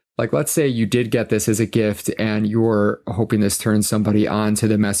let's say you did get this as a gift and you're hoping this turns somebody on to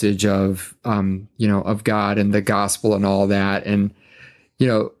the message of, of God and the gospel and all that. And,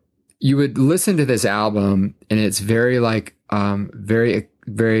 you would listen to this album and it's very very,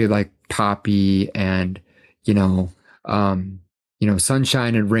 very poppy and,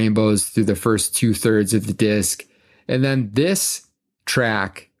 sunshine and rainbows through the first 2/3 of the disc. And then this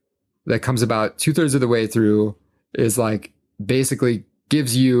track that comes about 2/3 of the way through is basically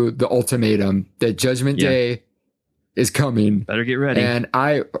gives you the ultimatum that Judgment Day is coming. Better get ready. And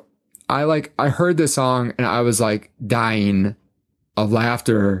I heard this song and I was dying of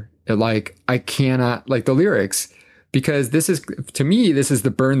laughter at I cannot the lyrics because this is, to me, this is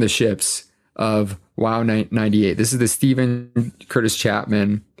the Burn the Ships of Wow 98. This is the Stephen Curtis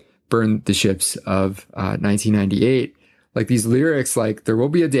Chapman Burn the Ships of 1998. These lyrics, there will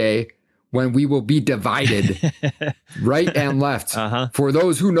be a day when we will be divided right and left for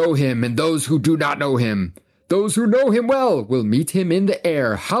those who know him and those who do not know him. Those who know him well will meet him in the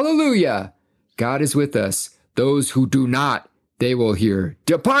air. Hallelujah. God is with us. Those who do not, they will hear,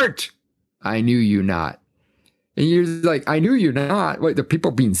 depart. I knew you not. And you're I knew you're not. Wait, the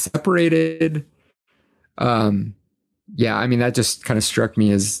people being separated. Yeah, I mean, that just kind of struck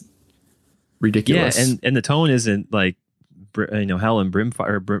me as ridiculous. Yeah, and the tone isn't like hell and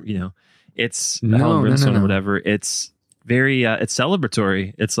brimfire, it's hell and brimstone or whatever. It's very it's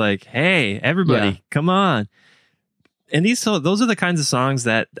celebratory. It's like, hey, everybody, come on. And those are the kinds of songs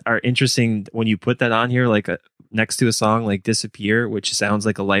that are interesting when you put that on here, like next to a song like Disappear, which sounds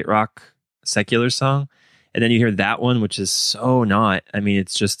like a light rock secular song. And then you hear that one, which is so not. I mean,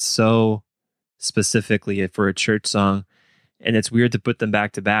 it's just so specifically for a church song. And it's weird to put them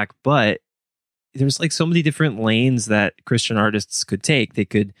back to back, but there's like so many different lanes that Christian artists could take. They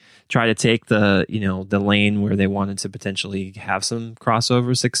could try to take the lane where they wanted to potentially have some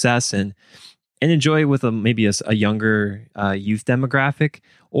crossover success and enjoy with maybe a younger youth demographic,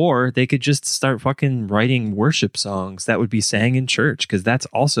 or they could just start fucking writing worship songs that would be sang in church, because that's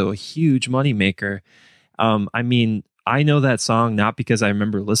also a huge moneymaker. I mean, I know that song not because I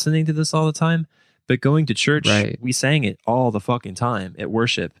remember listening to this all the time, but going to church, we sang it all the fucking time at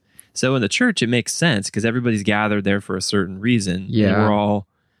worship. So in the church, it makes sense because everybody's gathered there for a certain reason. Yeah. And we're all,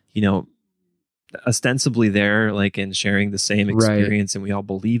 ostensibly there, like, and sharing the same experience, and we all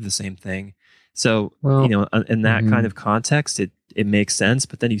believe the same thing. So, in that kind of context, it makes sense.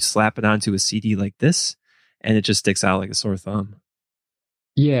 But then you slap it onto a CD like this, and it just sticks out like a sore thumb.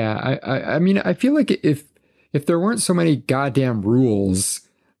 Yeah. I mean, I feel like if there weren't so many goddamn rules,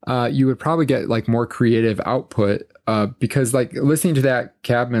 you would probably get like more creative output, because like listening to that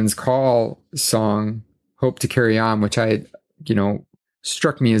Cabman's Call song, Hope to Carry On, which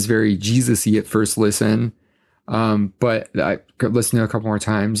struck me as very Jesus-y at first listen. But I listened to it a couple more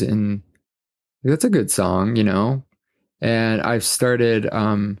times and that's a good song, and I've started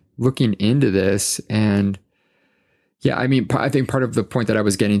looking into this, and yeah, I mean, I think part of the point that I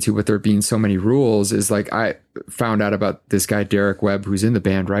was getting to with there being so many rules is like, I found out about this guy, Derek Webb, who's in the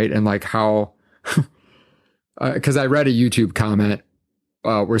band, right? And like how, because I read a YouTube comment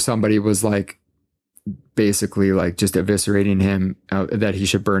where somebody was like, basically like just eviscerating him, that he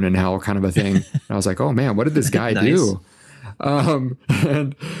should burn in hell kind of a thing. And I was like, oh man, what did this guy do?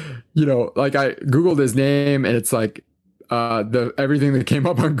 And like I Googled his name and it's like, everything that came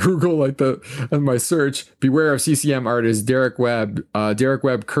up on Google, like on my search, beware of CCM artist Derek Webb. Derek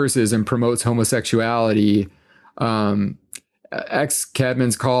Webb curses and promotes homosexuality. Ex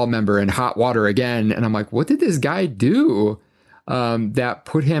Cabman's Call member and Hot Water again. And I'm like, what did this guy do that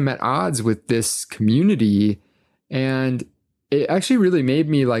put him at odds with this community? And it actually really made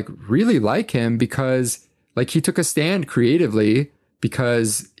me like really like him, because like he took a stand creatively,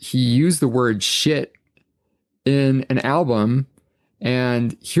 because he used the word shit in an album.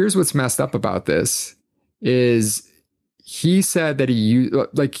 And here's what's messed up about this is he said that he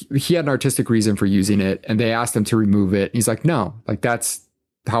had an artistic reason for using it, and they asked him to remove it. He's like, no, like that's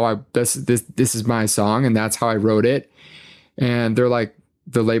how this is my song, and that's how I wrote it. And they're like,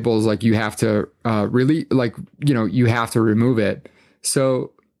 the label's like, you have to you have to remove it.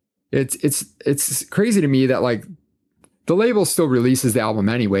 So it's crazy to me that like the label still releases the album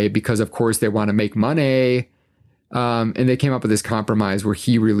anyway, because of course they want to make money. And they came up with this compromise where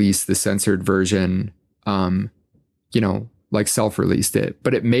he released the censored version, like self-released it,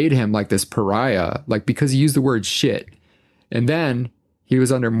 but it made him like this pariah, like because he used the word shit. And then he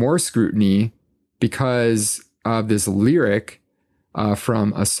was under more scrutiny because of this lyric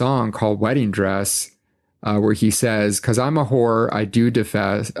from a song called Wedding Dress, where he says, "'Cause I'm a whore, I do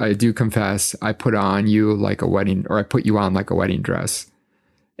confess, I put on you like a wedding, or I put you on like a wedding dress."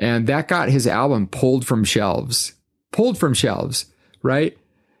 And that got his album pulled from shelves, right?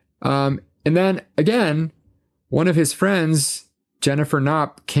 And then again, one of his friends, Jennifer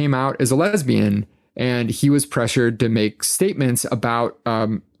Knopp, came out as a lesbian, and he was pressured to make statements about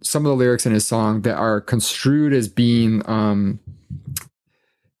some of the lyrics in his song that are construed as being,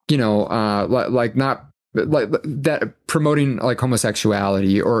 like not like that promoting like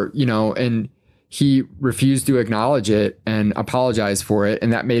homosexuality, or, and he refused to acknowledge it and apologize for it.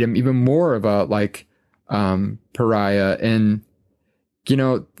 And that made him even more of a like pariah. And,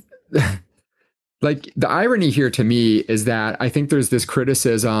 like the irony here to me is that I think there's this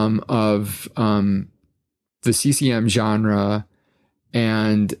criticism of the CCM genre,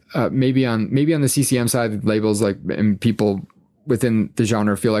 and maybe on the CCM side, labels like, and people within the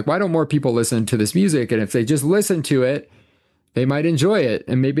genre feel like, why don't more people listen to this music? And if they just listen to it, they might enjoy it.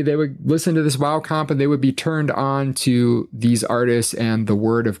 And maybe they would listen to this WoW comp and they would be turned on to these artists and the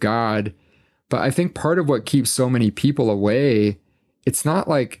word of God. But I think part of what keeps so many people away, it's not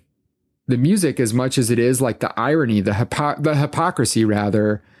like the music as much as it is like the irony, the hypocrisy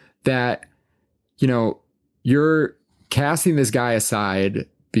rather, that, you're casting this guy aside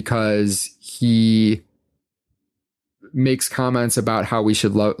because he makes comments about how we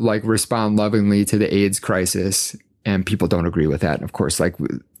should respond lovingly to the AIDS crisis, and people don't agree with that. And of course, like,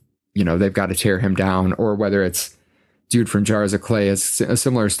 you know, they've got to tear him down. Or whether it's dude from Jars of Clay, is a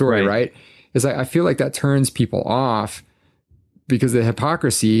similar story, right? Is I feel like that turns people off because the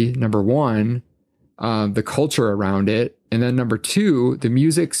hypocrisy, number one, the culture around it, and then number two, the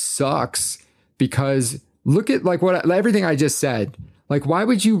music sucks because look at like everything I just said. Like, why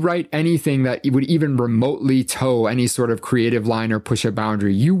would you write anything that would even remotely toe any sort of creative line or push a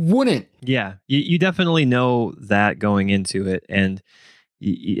boundary? You wouldn't. Yeah, you definitely know that going into it, and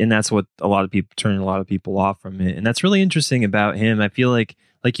that's what a lot of people off from it, and that's really interesting about him. I feel like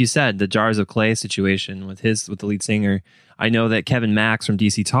you said, the Jars of Clay situation with the lead singer. I know that Kevin Max from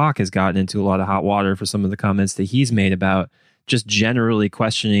DC Talk has gotten into a lot of hot water for some of the comments that he's made about just generally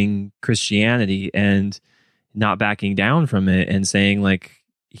questioning Christianity and not backing down from it, and saying like,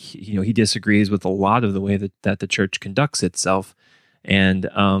 he disagrees with a lot of the way that the church conducts itself, and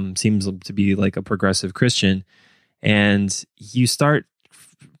seems to be like a progressive Christian. And you start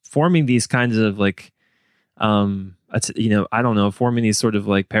forming these kinds of like, I don't know, forming these sort of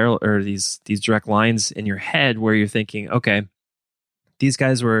like parallel or these direct lines in your head where you're thinking, okay, these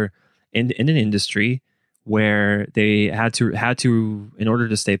guys were in an industry where they had to, in order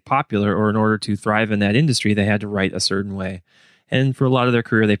to stay popular or in order to thrive in that industry, they had to write a certain way. And for a lot of their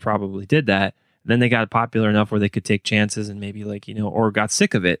career, they probably did that. Then they got popular enough where they could take chances and maybe like, or got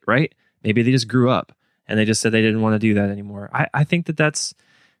sick of it, right? Maybe they just grew up and they just said they didn't want to do that anymore. I think that's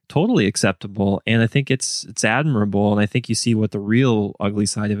totally acceptable, and I think it's admirable, and I think you see what the real ugly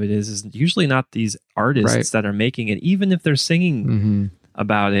side of it is usually not these artists that are making it, even if they're singing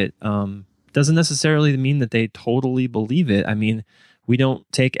about it, doesn't necessarily mean that they totally believe it. I mean, we don't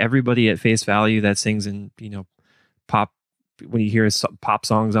take everybody at face value that sings in pop. When you hear pop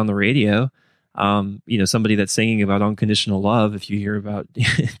songs on the radio, somebody that's singing about unconditional love, if you hear about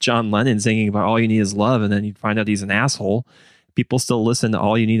John Lennon singing about all you need is love, and then you find out he's an asshole, people still listen to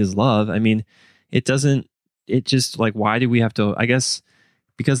All You Need Is Love. I mean, it just like, why do we have to, I guess,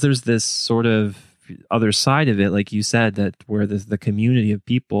 because there's this sort of other side of it, like you said, that where the community of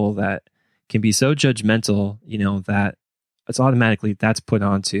people that can be so judgmental, that it's automatically, that's put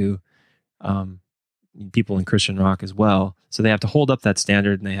onto people in Christian rock as well. So they have to hold up that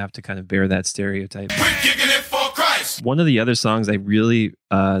standard and they have to kind of bear that stereotype. We're kicking it for Christ. One of the other songs I really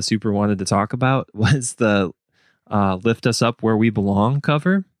super wanted to talk about was the Lift Us Up Where We Belong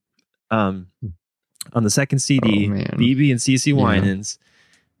cover. On the second CD, BB and CeCe Winans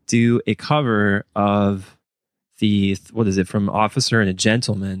do a cover of from Officer and a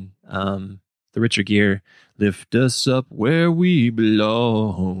Gentleman, the Richard Gere, Lift Us Up Where We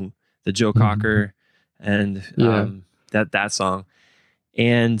Belong, the Joe Cocker, and that song.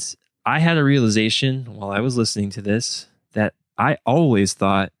 And I had a realization while I was listening to this that I always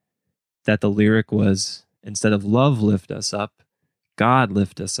thought that the lyric was, instead of love lift us up, God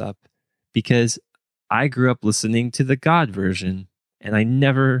lift us up, because I grew up listening to the God version, and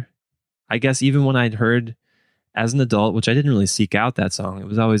I guess even when I'd heard as an adult, which I didn't really seek out that song, it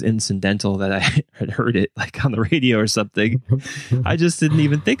was always incidental that I had heard it like on the radio or something. I just didn't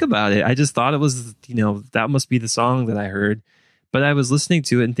even think about it. I just thought it was, that must be the song that I heard. But I was listening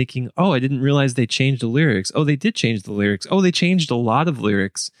to it and thinking, oh, I didn't realize they changed the lyrics. Oh, they did change the lyrics. Oh, they changed a lot of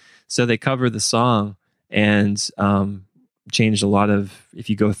lyrics. So they covered the song and changed a lot of, if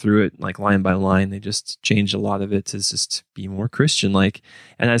you go through it like line by line, they just changed a lot of it to just be more Christian-like.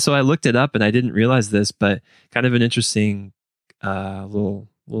 And so I looked it up and I didn't realize this, but kind of an interesting little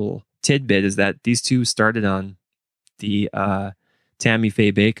tidbit is that these two started on the Tammy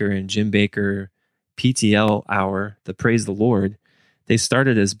Faye Bakker and Jim Bakker PTL hour, the Praise the Lord. They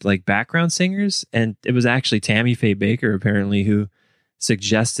started as like background singers, and it was actually Tammy Faye Bakker apparently who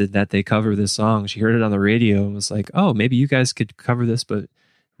suggested that they cover this song. She heard it on the radio and was like, "Oh, maybe you guys could cover this, but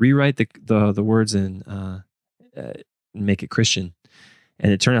rewrite the words and make it Christian."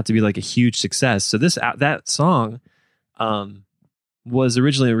 And it turned out to be like a huge success. So that song was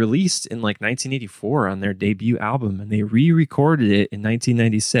originally released in like 1984 on their debut album, and they re-recorded it in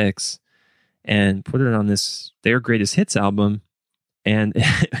 1996 and put it on their greatest hits album, and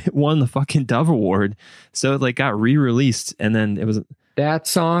it won the fucking Dove Award. So it like got re-released, and then it was. That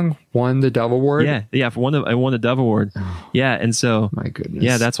song won the Dove Award? Yeah. I won a Dove Award. Oh, yeah, and so... My goodness.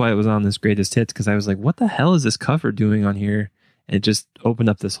 Yeah, that's why it was on this greatest hits, because I was like, what the hell is this cover doing on here? And it just opened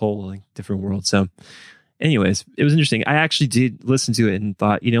up this whole like different world. So anyways, it was interesting. I actually did listen to it and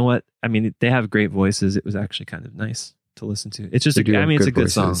thought, you know what? I mean, they have great voices. It was actually kind of nice to listen to. It's just, it's a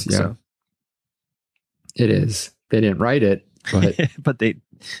good song. Yeah. So. It is. They didn't write it, but... but they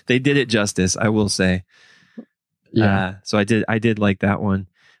did it justice, I will say. Yeah. So I did like that one.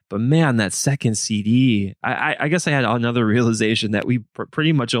 But man, that second CD, I guess I had another realization that we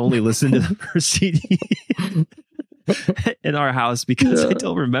pretty much only listened to the first CD in our house, because I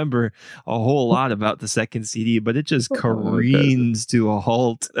don't remember a whole lot about the second CD, but it just careens to a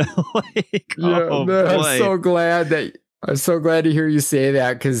halt. Like, oh man, boy. I'm so glad to hear you say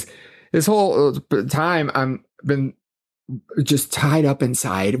that, because this whole time I'm been just tied up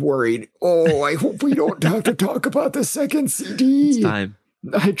inside, worried. Oh, I hope we don't have to talk about the second CD. It's time.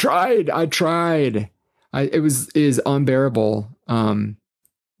 I tried. It is unbearable.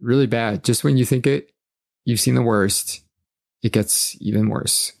 Really bad. Just when you think you've seen the worst, it gets even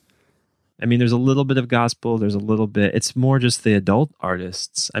worse. I mean, there's a little bit of gospel. There's a little bit. It's more just the adult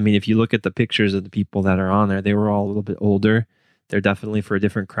artists. I mean, if you look at the pictures of the people that are on there, they were all a little bit older. They're definitely for a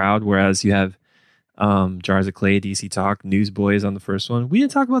different crowd. Whereas you have Jars of Clay, DC Talk, Newsboys on the first one. We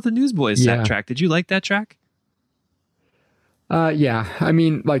didn't talk about the Newsboys track. Did you like that track? Yeah. I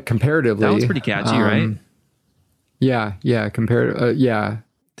mean, like, comparatively, that was pretty catchy, right? Yeah. Compared. Yeah.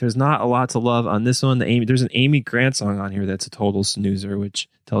 There's not a lot to love on this one. There's an Amy Grant song on here that's a total snoozer, which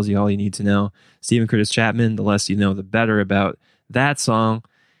tells you all you need to know. Stephen Curtis Chapman, the less you know, the better about that song.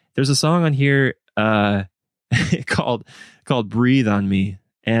 There's a song on here called Breathe on Me.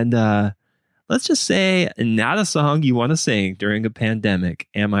 And let's just say, not a song you want to sing during a pandemic.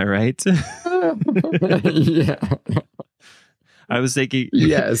 Am I right? Yeah. I was thinking,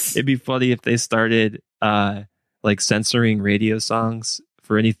 yes, it'd be funny if they started like censoring radio songs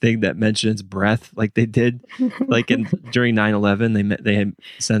for anything that mentions breath, like they did, like during 9/11, they had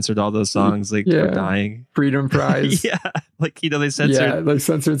censored all those songs, like for dying. Freedom Prize. Yeah, like they censored, like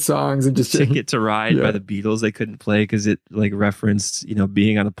censored songs and just Ticket to Ride by the Beatles. They couldn't play because it like referenced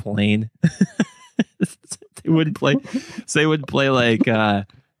being on a plane. They wouldn't play, so they would play like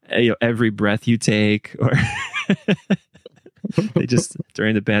Every Breath You Take, or they just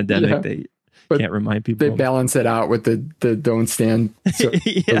during the pandemic they can't remind people. They balance it out with the Don't Stand so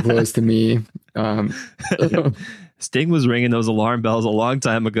close to me. Sting was ringing those alarm bells a long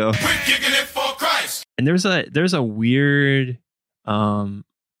time ago. We're kicking it for Christ. And there's a weird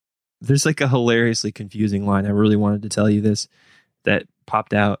there's like a hilariously confusing line. I really wanted to tell you this that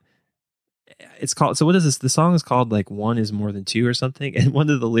popped out. It's called, so what is this? The song is called like One is More Than Two or something. And one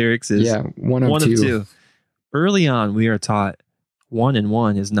of the lyrics is one of two. Early on, we are taught 1 and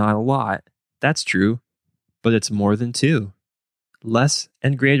 1 is not a lot. That's true, but it's more than 2. Less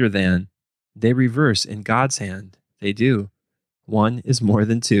and greater than. They reverse in God's hand. They do. 1 is more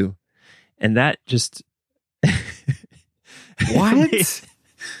than 2. And that just... What?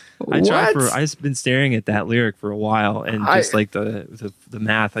 I've been staring at that lyric for a while, and just like the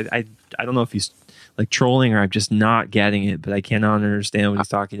math. I don't know if he's like trolling or I'm just not getting it, but I cannot understand what he's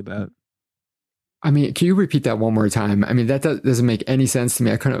talking about. I mean, can you repeat that one more time? I mean, that doesn't make any sense to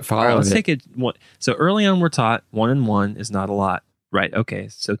me. I couldn't follow. All right, let's take it. So early on, we're taught 1 and 1 is not a lot, right? Okay,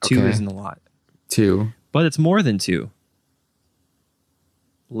 so 2 isn't a lot. 2, but it's more than 2.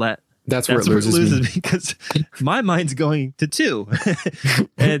 That's where it loses me, because my mind's going to 2.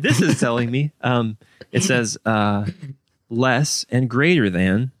 And this is telling me, it says less and greater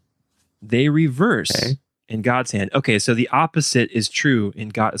than, they reverse in God's hand. Okay, so the opposite is true in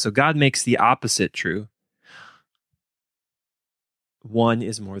God. So God makes the opposite true. 1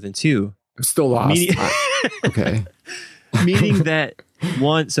 is more than 2. I'm still lost. Okay. Meaning that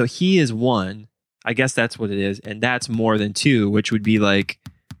 1, so he is 1. I guess that's what it is. And that's more than 2, which would be like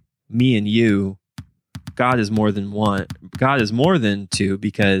me and you. God is more than 1. God is more than 2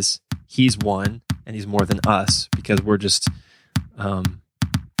 because he's 1, and he's more than us because we're just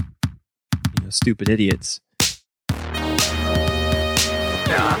stupid idiots. Now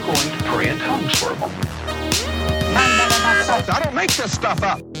I'm going to pray in tongues for a moment. I don't make this stuff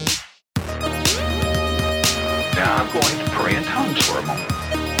up. Now I'm going to pray in tongues for a moment.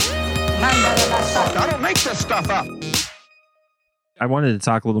 I don't make this stuff up. I wanted to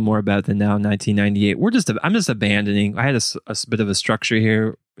talk a little more about the Now 1998. I'm just abandoning. I had a bit of a structure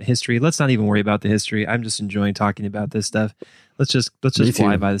here, history. Let's not even worry about the history. I'm just enjoying talking about this stuff. Let's just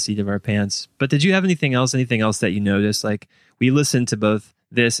fly by the seat of our pants. But did you have anything else that you noticed? Like, we listened to both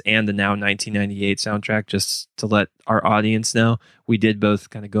this and the Now 1998 soundtrack just to let our audience know. We did both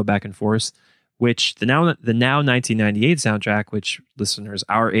kind of go back and forth, which the Now 1998 soundtrack, which listeners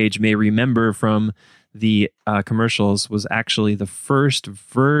our age may remember from the commercials, was actually the first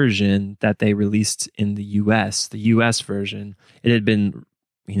version that they released in the U.S. The U.S. version. It had been,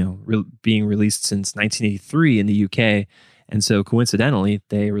 being released since 1983 in the U.K., and so coincidentally,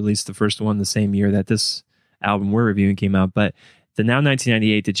 they released the first one the same year that this album we're reviewing came out. But the Now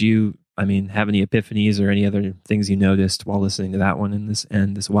 1998, I mean, have any epiphanies or any other things you noticed while listening to that one and this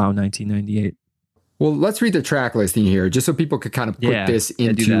Wow 1998? Well, let's read the track listing here, just so people could kind of put this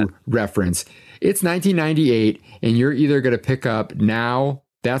into reference. It's 1998, and you're either going to pick up Now,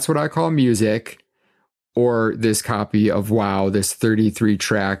 That's What I Call Music, or this copy of Wow, this 33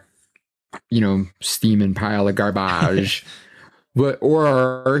 track, steaming pile of garbage.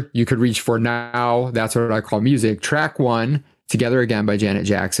 Or you could reach for Now, That's What I Call Music, track 1, Together Again by Janet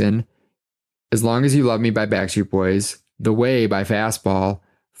Jackson, As Long As You Love Me by Backstreet Boys, The Way by Fastball,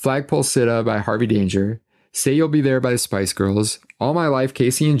 Flagpole Sitta by Harvey Danger, Say You'll Be There by the Spice Girls, All My Life,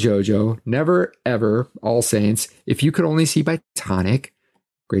 Casey and JoJo, Never Ever, All Saints, If You Could Only See by Tonic,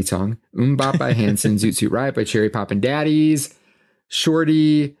 great song, Bop by Hanson, Zoot Suit Riot by Cherry Poppin' Daddies,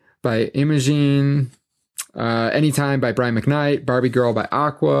 Shorty by Imogene, Anytime by Brian McKnight, Barbie Girl by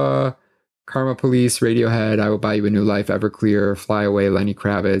Aqua, Karma Police, Radiohead, I Will Buy You a New Life, Everclear, Fly Away, Lenny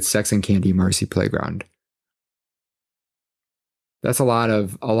Kravitz, Sex and Candy, Marcy Playground. That's a lot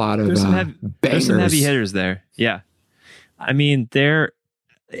of there's some heavy hitters there. Yeah. I mean, there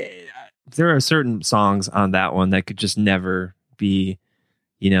are certain songs on that one that could just never be,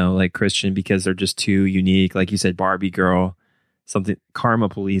 like Christian, because they're just too unique. Like you said, Barbie Girl, something, Karma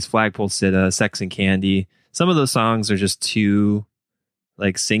Police, Flagpole Sitta, Sex and Candy. Some of those songs are just too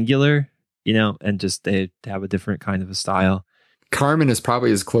like singular, and just they have a different kind of a style. Carmen is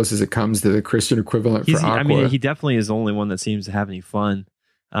probably as close as it comes to the Christian equivalent for Aqua. I mean, he definitely is the only one that seems to have any fun.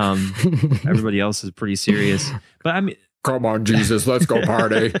 Everybody else is pretty serious. But I mean, come on, Jesus, let's go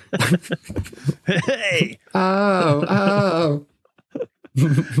party. Hey. Oh.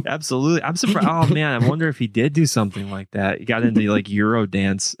 Absolutely. I'm surprised. Oh man, I wonder if he did do something like that. He got into like Euro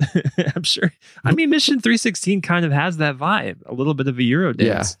dance. I'm sure. I mean, Mission 316 kind of has that vibe, a little bit of a Euro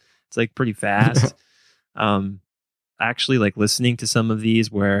dance. Yeah. It's like pretty fast. Actually, like listening to some of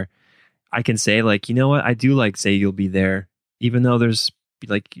these where I can say like, you know what, I do like Say You'll Be There, even though there's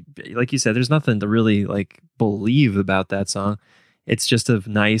like you said, there's nothing to really like believe about that song. It's just a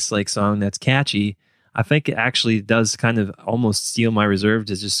nice like song that's catchy. I think it actually does kind of almost steal my reserve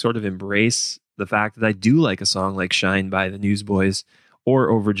to just sort of embrace the fact that I do like a song like Shine by the Newsboys or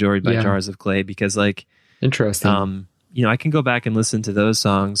Overjoyed by Jars of Clay, because like, interesting. I can go back and listen to those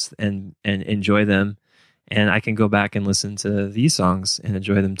songs and enjoy them. And I can go back and listen to these songs and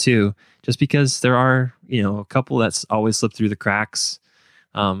enjoy them too, just because there are, a couple that's always slip through the cracks,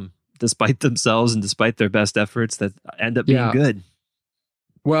 despite themselves and despite their best efforts, that end up being good.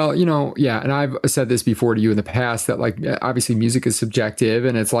 Well, and I've said this before to you in the past that like, obviously music is subjective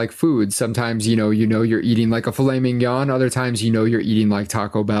and it's like food. Sometimes, you're eating like a filet mignon. Other times, you're eating like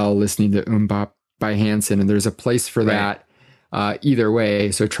Taco Bell, listening to Bop by Hanson, and there's a place for that. Either way,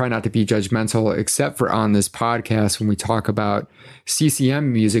 so try not to be judgmental, except for on this podcast when we talk about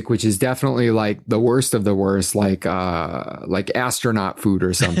CCM music, which is definitely like the worst of the worst, like astronaut food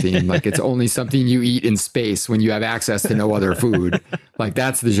or something. Like it's only something you eat in space when you have access to no other food. Like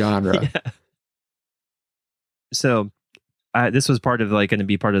that's the genre. Yeah. So this was part of like going to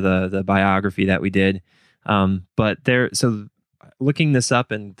be part of the biography that we did, so. Looking this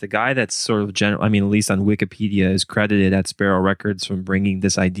up, and the guy that's sort of general, I mean, at least on Wikipedia, is credited at Sparrow Records from bringing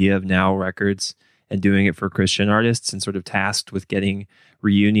this idea of Now Records and doing it for Christian artists, and sort of tasked with getting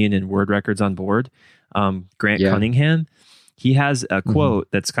Reunion and Word Records on board. Grant Cunningham, he has a quote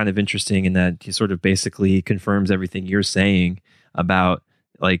that's kind of interesting in that he sort of basically confirms everything you're saying about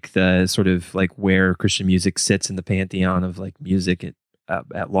like the sort of like where Christian music sits in the pantheon of like music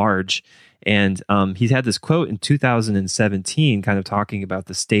at large. And he's had this quote in 2017 kind of talking about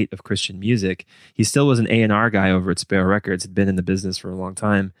the state of Christian music. He still was an A&R guy over at Sparrow Records, had been in the business for a long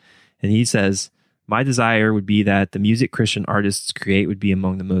time. And he says, "My desire would be that the music Christian artists create would be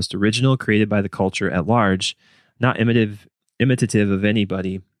among the most original created by the culture at large, not imitative of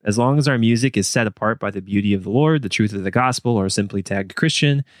anybody. As long as our music is set apart by the beauty of the Lord, the truth of the gospel, or simply tagged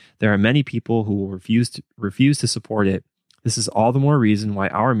Christian, there are many people who will refuse to support it. This is all the more reason why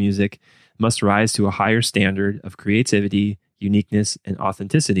our music must rise to a higher standard of creativity, uniqueness, and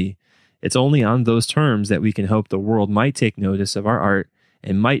authenticity. It's only on those terms that we can hope the world might take notice of our art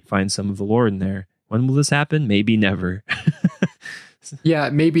and might find some of the Lord in there. When will this happen? Maybe never."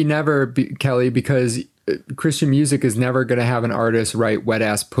 Yeah, maybe never, Kelly, because Christian music is never going to have an artist write Wet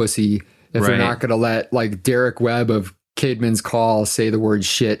Ass Pussy if they're not going to let like Derek Webb of Caedmon's Call say the word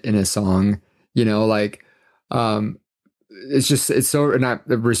shit in a song. It's so not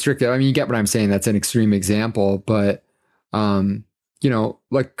restricted. I mean, you get what I'm saying. That's an extreme example, but,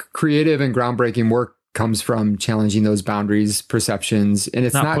 like creative and groundbreaking work comes from challenging those boundaries, perceptions, and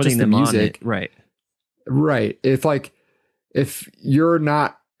it's not just the music. Right. Right. If you're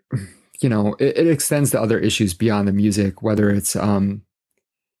not you know, it extends to other issues beyond the music, whether it's,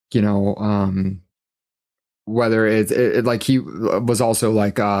 whether it's like he was also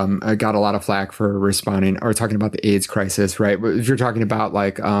like, got a lot of flack for responding or talking about the AIDS crisis, right? But if you're talking about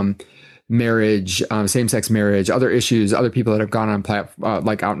like, marriage, same-sex marriage, other issues, other people that have gone on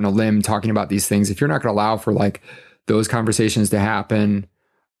like out on a limb talking about these things, if you're not going to allow for like those conversations to happen,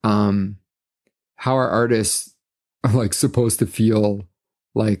 how are artists like supposed to feel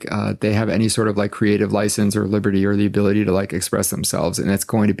like they have any sort of like creative license or liberty or the ability to like express themselves? And it's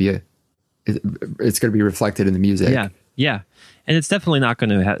going to be it's going to be reflected in the music. Yeah. And it's definitely not going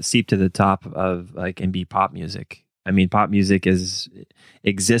to seep to the top of like and be pop music. I mean, pop music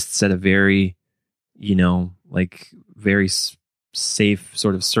exists at a very, you know, like very safe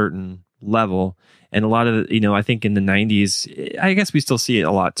sort of certain level. And a lot of, you know, I think in the 90s, I guess we still see it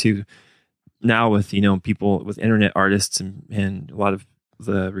a lot too now with, you know, people with internet artists and a lot of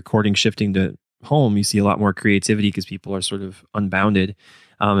the recording shifting to home. You see a lot more creativity because people are sort of unbounded.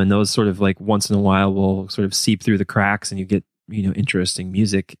 And those sort of like once in a while will sort of seep through the cracks and you get, you know, interesting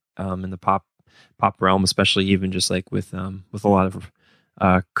music in the pop realm, especially even just like with a lot of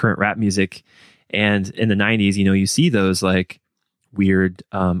current rap music. And in the 90s, you know, you see those like weird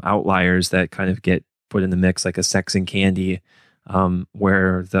outliers that kind of get put in the mix, like a Sex and Candy,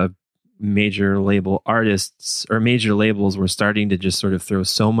 where the major label artists or major labels were starting to just sort of throw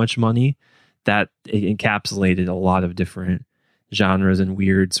so much money that it encapsulated a lot of different genres and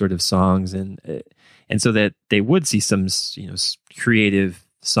weird sort of songs, and so that they would see some, you know, creative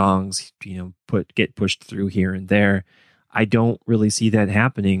songs, you know, get pushed through here and there. I don't really see that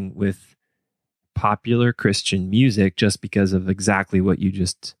happening with popular Christian music, just because of exactly what you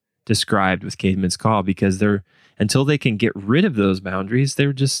just described with Caedmon's Call, because until they can get rid of those boundaries,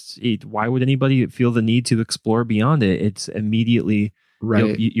 they're just, why would anybody feel the need to explore beyond it? It's immediately,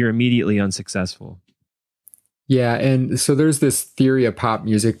 right. You're immediately unsuccessful. Yeah, and so there's this theory of pop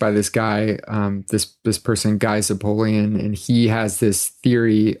music by this guy, this person, Guy Zapolian, and he has this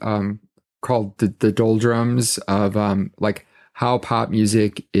theory called the doldrums of like how pop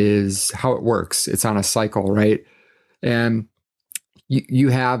music is, how it works. It's on a cycle, right? And you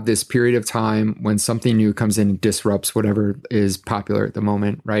have this period of time when something new comes in and disrupts whatever is popular at the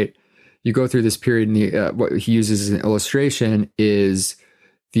moment, right? You go through this period, and what he uses as an illustration is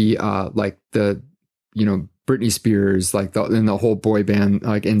the you know, Britney Spears, like the whole boy band,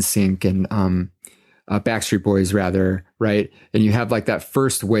 like NSYNC and Backstreet Boys, rather, right? And you have like that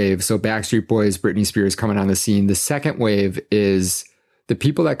first wave. So Backstreet Boys, Britney Spears coming on the scene. The second wave is the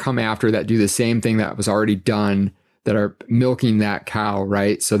people that come after that do the same thing that was already done, that are milking that cow,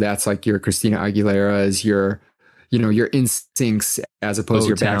 right? So that's like your Christina Aguilera's, your NSYNCs, as opposed to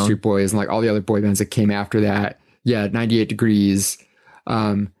your Backstreet Boys and like all the other boy bands that came after that. Yeah, 98 Degrees.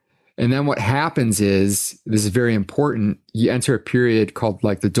 And then what happens is, this is very important, you enter a period called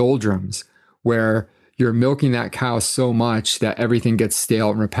like the doldrums, where you're milking that cow so much that everything gets stale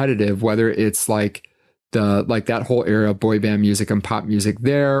and repetitive, whether it's like that whole era of boy band music and pop music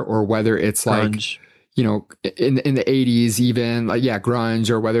there, or whether it's grunge. Like, you know, in the 80s even, like, yeah, grunge,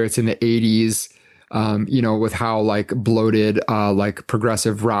 or whether it's in the 80s, you know, with how like bloated like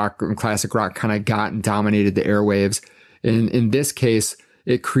progressive rock and classic rock kind of got and dominated the airwaves. And in this case,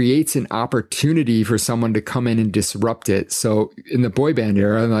 it creates an opportunity for someone to come in and disrupt it. So in the boy band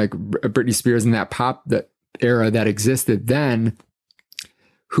era, like Britney Spears and that pop era that existed then,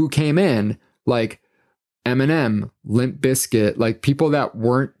 who came in? Like Eminem, Limp Bizkit, like people that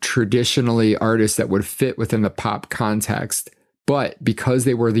weren't traditionally artists that would fit within the pop context. But because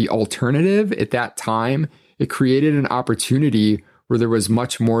they were the alternative at that time, it created an opportunity where there was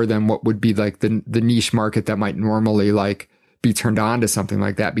much more than what would be like the niche market that might normally like be turned on to something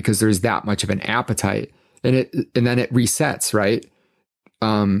like that, because there's that much of an appetite, and then it resets, right?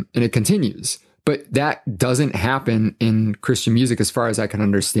 And it continues. But that doesn't happen in Christian music, as far as I can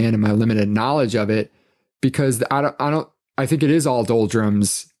understand in my limited knowledge of it, because I think it is all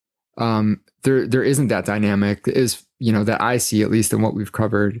doldrums. There isn't that dynamic, is, you know, that I see, at least in what we've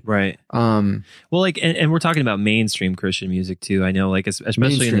covered. Right. Well, like, and we're talking about mainstream Christian music too. I know, like,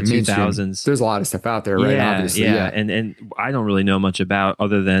 especially in the 2000s, there's a lot of stuff out there, right? Yeah, obviously. Yeah. And I don't really know much about,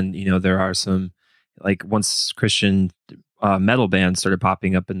 other than, you know, there are some, like, once Christian metal bands started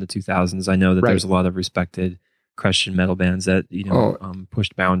popping up in the 2000s, I know that there's a lot of respected Christian metal bands that, you know,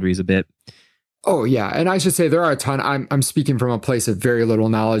 pushed boundaries a bit. Oh yeah, and I should say there are a ton. I'm speaking from a place of very little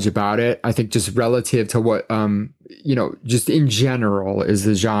knowledge about it. I think just relative to what you know, just in general is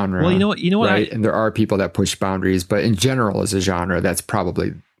the genre. Well, you know what, right? And there are people that push boundaries, but in general as a genre, that's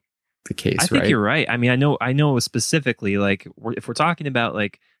probably the case. I think you're right. I mean, I know specifically, like, if we're talking about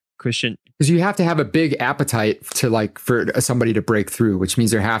like Christian, because you have to have a big appetite to like for somebody to break through, which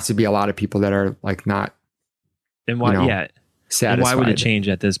means there has to be a lot of people that are like not. and why? Satisfied. And why would it change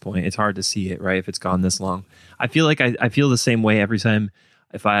at this point? It's hard to see it, right? If it's gone this long, I feel like I feel the same way every time.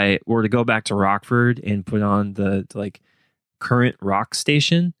 If I were to go back to Rockford and put on the like current rock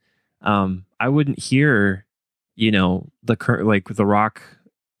station, I wouldn't hear, the current like the rock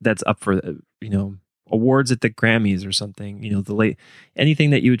that's up for awards at the Grammys or something.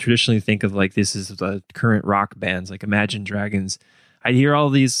 Anything that you would traditionally think of like this is the current rock bands, like Imagine Dragons. I'd hear all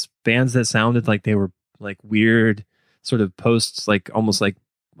these bands that sounded like they were like weird sort of posts, like almost like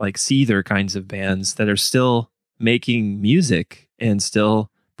Seether kinds of bands that are still making music and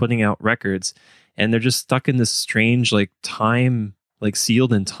still putting out records, and they're just stuck in this strange like time, like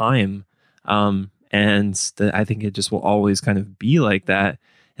sealed in time. I think it just will always kind of be like that.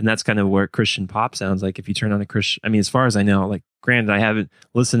 And that's kind of where Christian pop sounds like. If you turn on a Christian, I mean, as far as I know, like granted, I haven't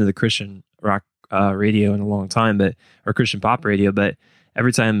listened to the Christian rock radio in a long time, or Christian pop radio, but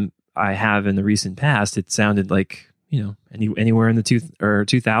every time I have in the recent past, it sounded like, anywhere in the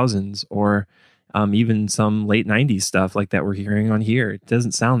 2000s or even some late 90s stuff like that we're hearing on here. It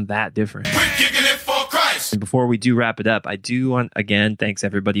doesn't sound that different. We're kicking it for Christ. And before we do wrap it up, I do want, again, thanks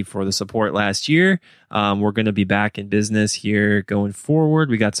everybody for the support last year. We're going to be back in business here going forward.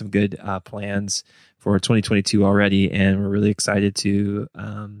 We got some good plans for 2022 already, and we're really excited to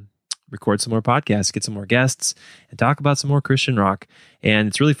record some more podcasts, get some more guests, and talk about some more Christian rock. And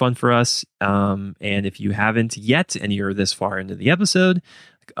it's really fun for us. And if you haven't yet, and you're this far into the episode,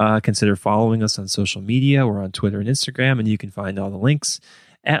 consider following us on social media. We're on Twitter and Instagram, and you can find all the links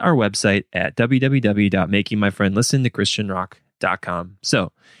at our website at www.makingmyfriendlistentochristianrock.com.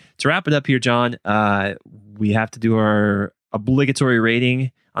 So to wrap it up here, John, we have to do our obligatory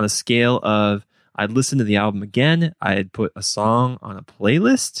rating on a scale of I'd listen to the album again, I'd put a song on a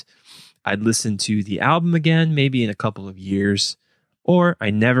playlist, I'd listen to the album again, maybe in a couple of years, or I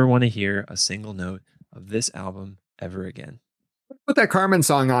never want to hear a single note of this album ever again. Put that Carmen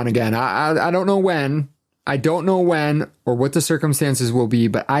song on again. I don't know when. I don't know when or what the circumstances will be,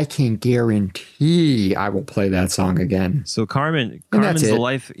 but I can guarantee I will play that song again. So Carmen's the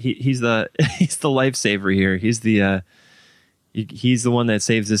life. He's the lifesaver here. He's the one that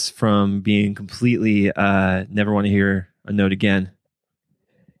saves us from being completely never want to hear a note again.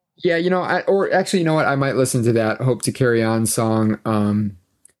 Yeah, you know what? I might listen to that Hope to Carry On song.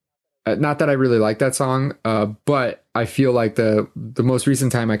 Not that I really like that song, but I feel like the most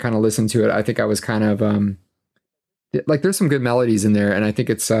recent time I kind of listened to it, I think I was kind of like there's some good melodies in there, and I think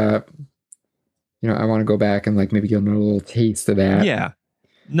it's I want to go back and like maybe get a little taste of that. Yeah,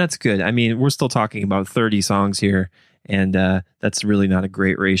 and that's good. I mean, we're still talking about 30 songs here, and that's really not a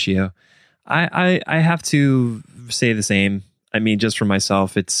great ratio. I have to say the same. I mean, just for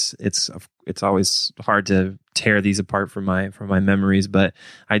myself, it's always hard to tear these apart from my memories, but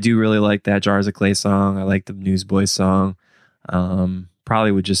I do really like that Jars of Clay song. I like the Newsboys song.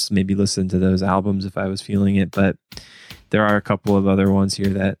 Probably would just maybe listen to those albums if I was feeling it, but there are a couple of other ones here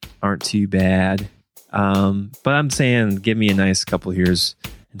that aren't too bad. But I'm saying give me a nice couple years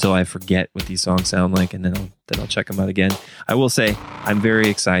until I forget what these songs sound like, and then I'll check them out again. I will say I'm very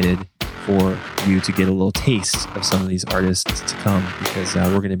excited for you to get a little taste of some of these artists to come, because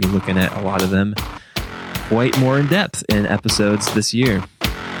we're going to be looking at a lot of them quite more in depth in episodes this year.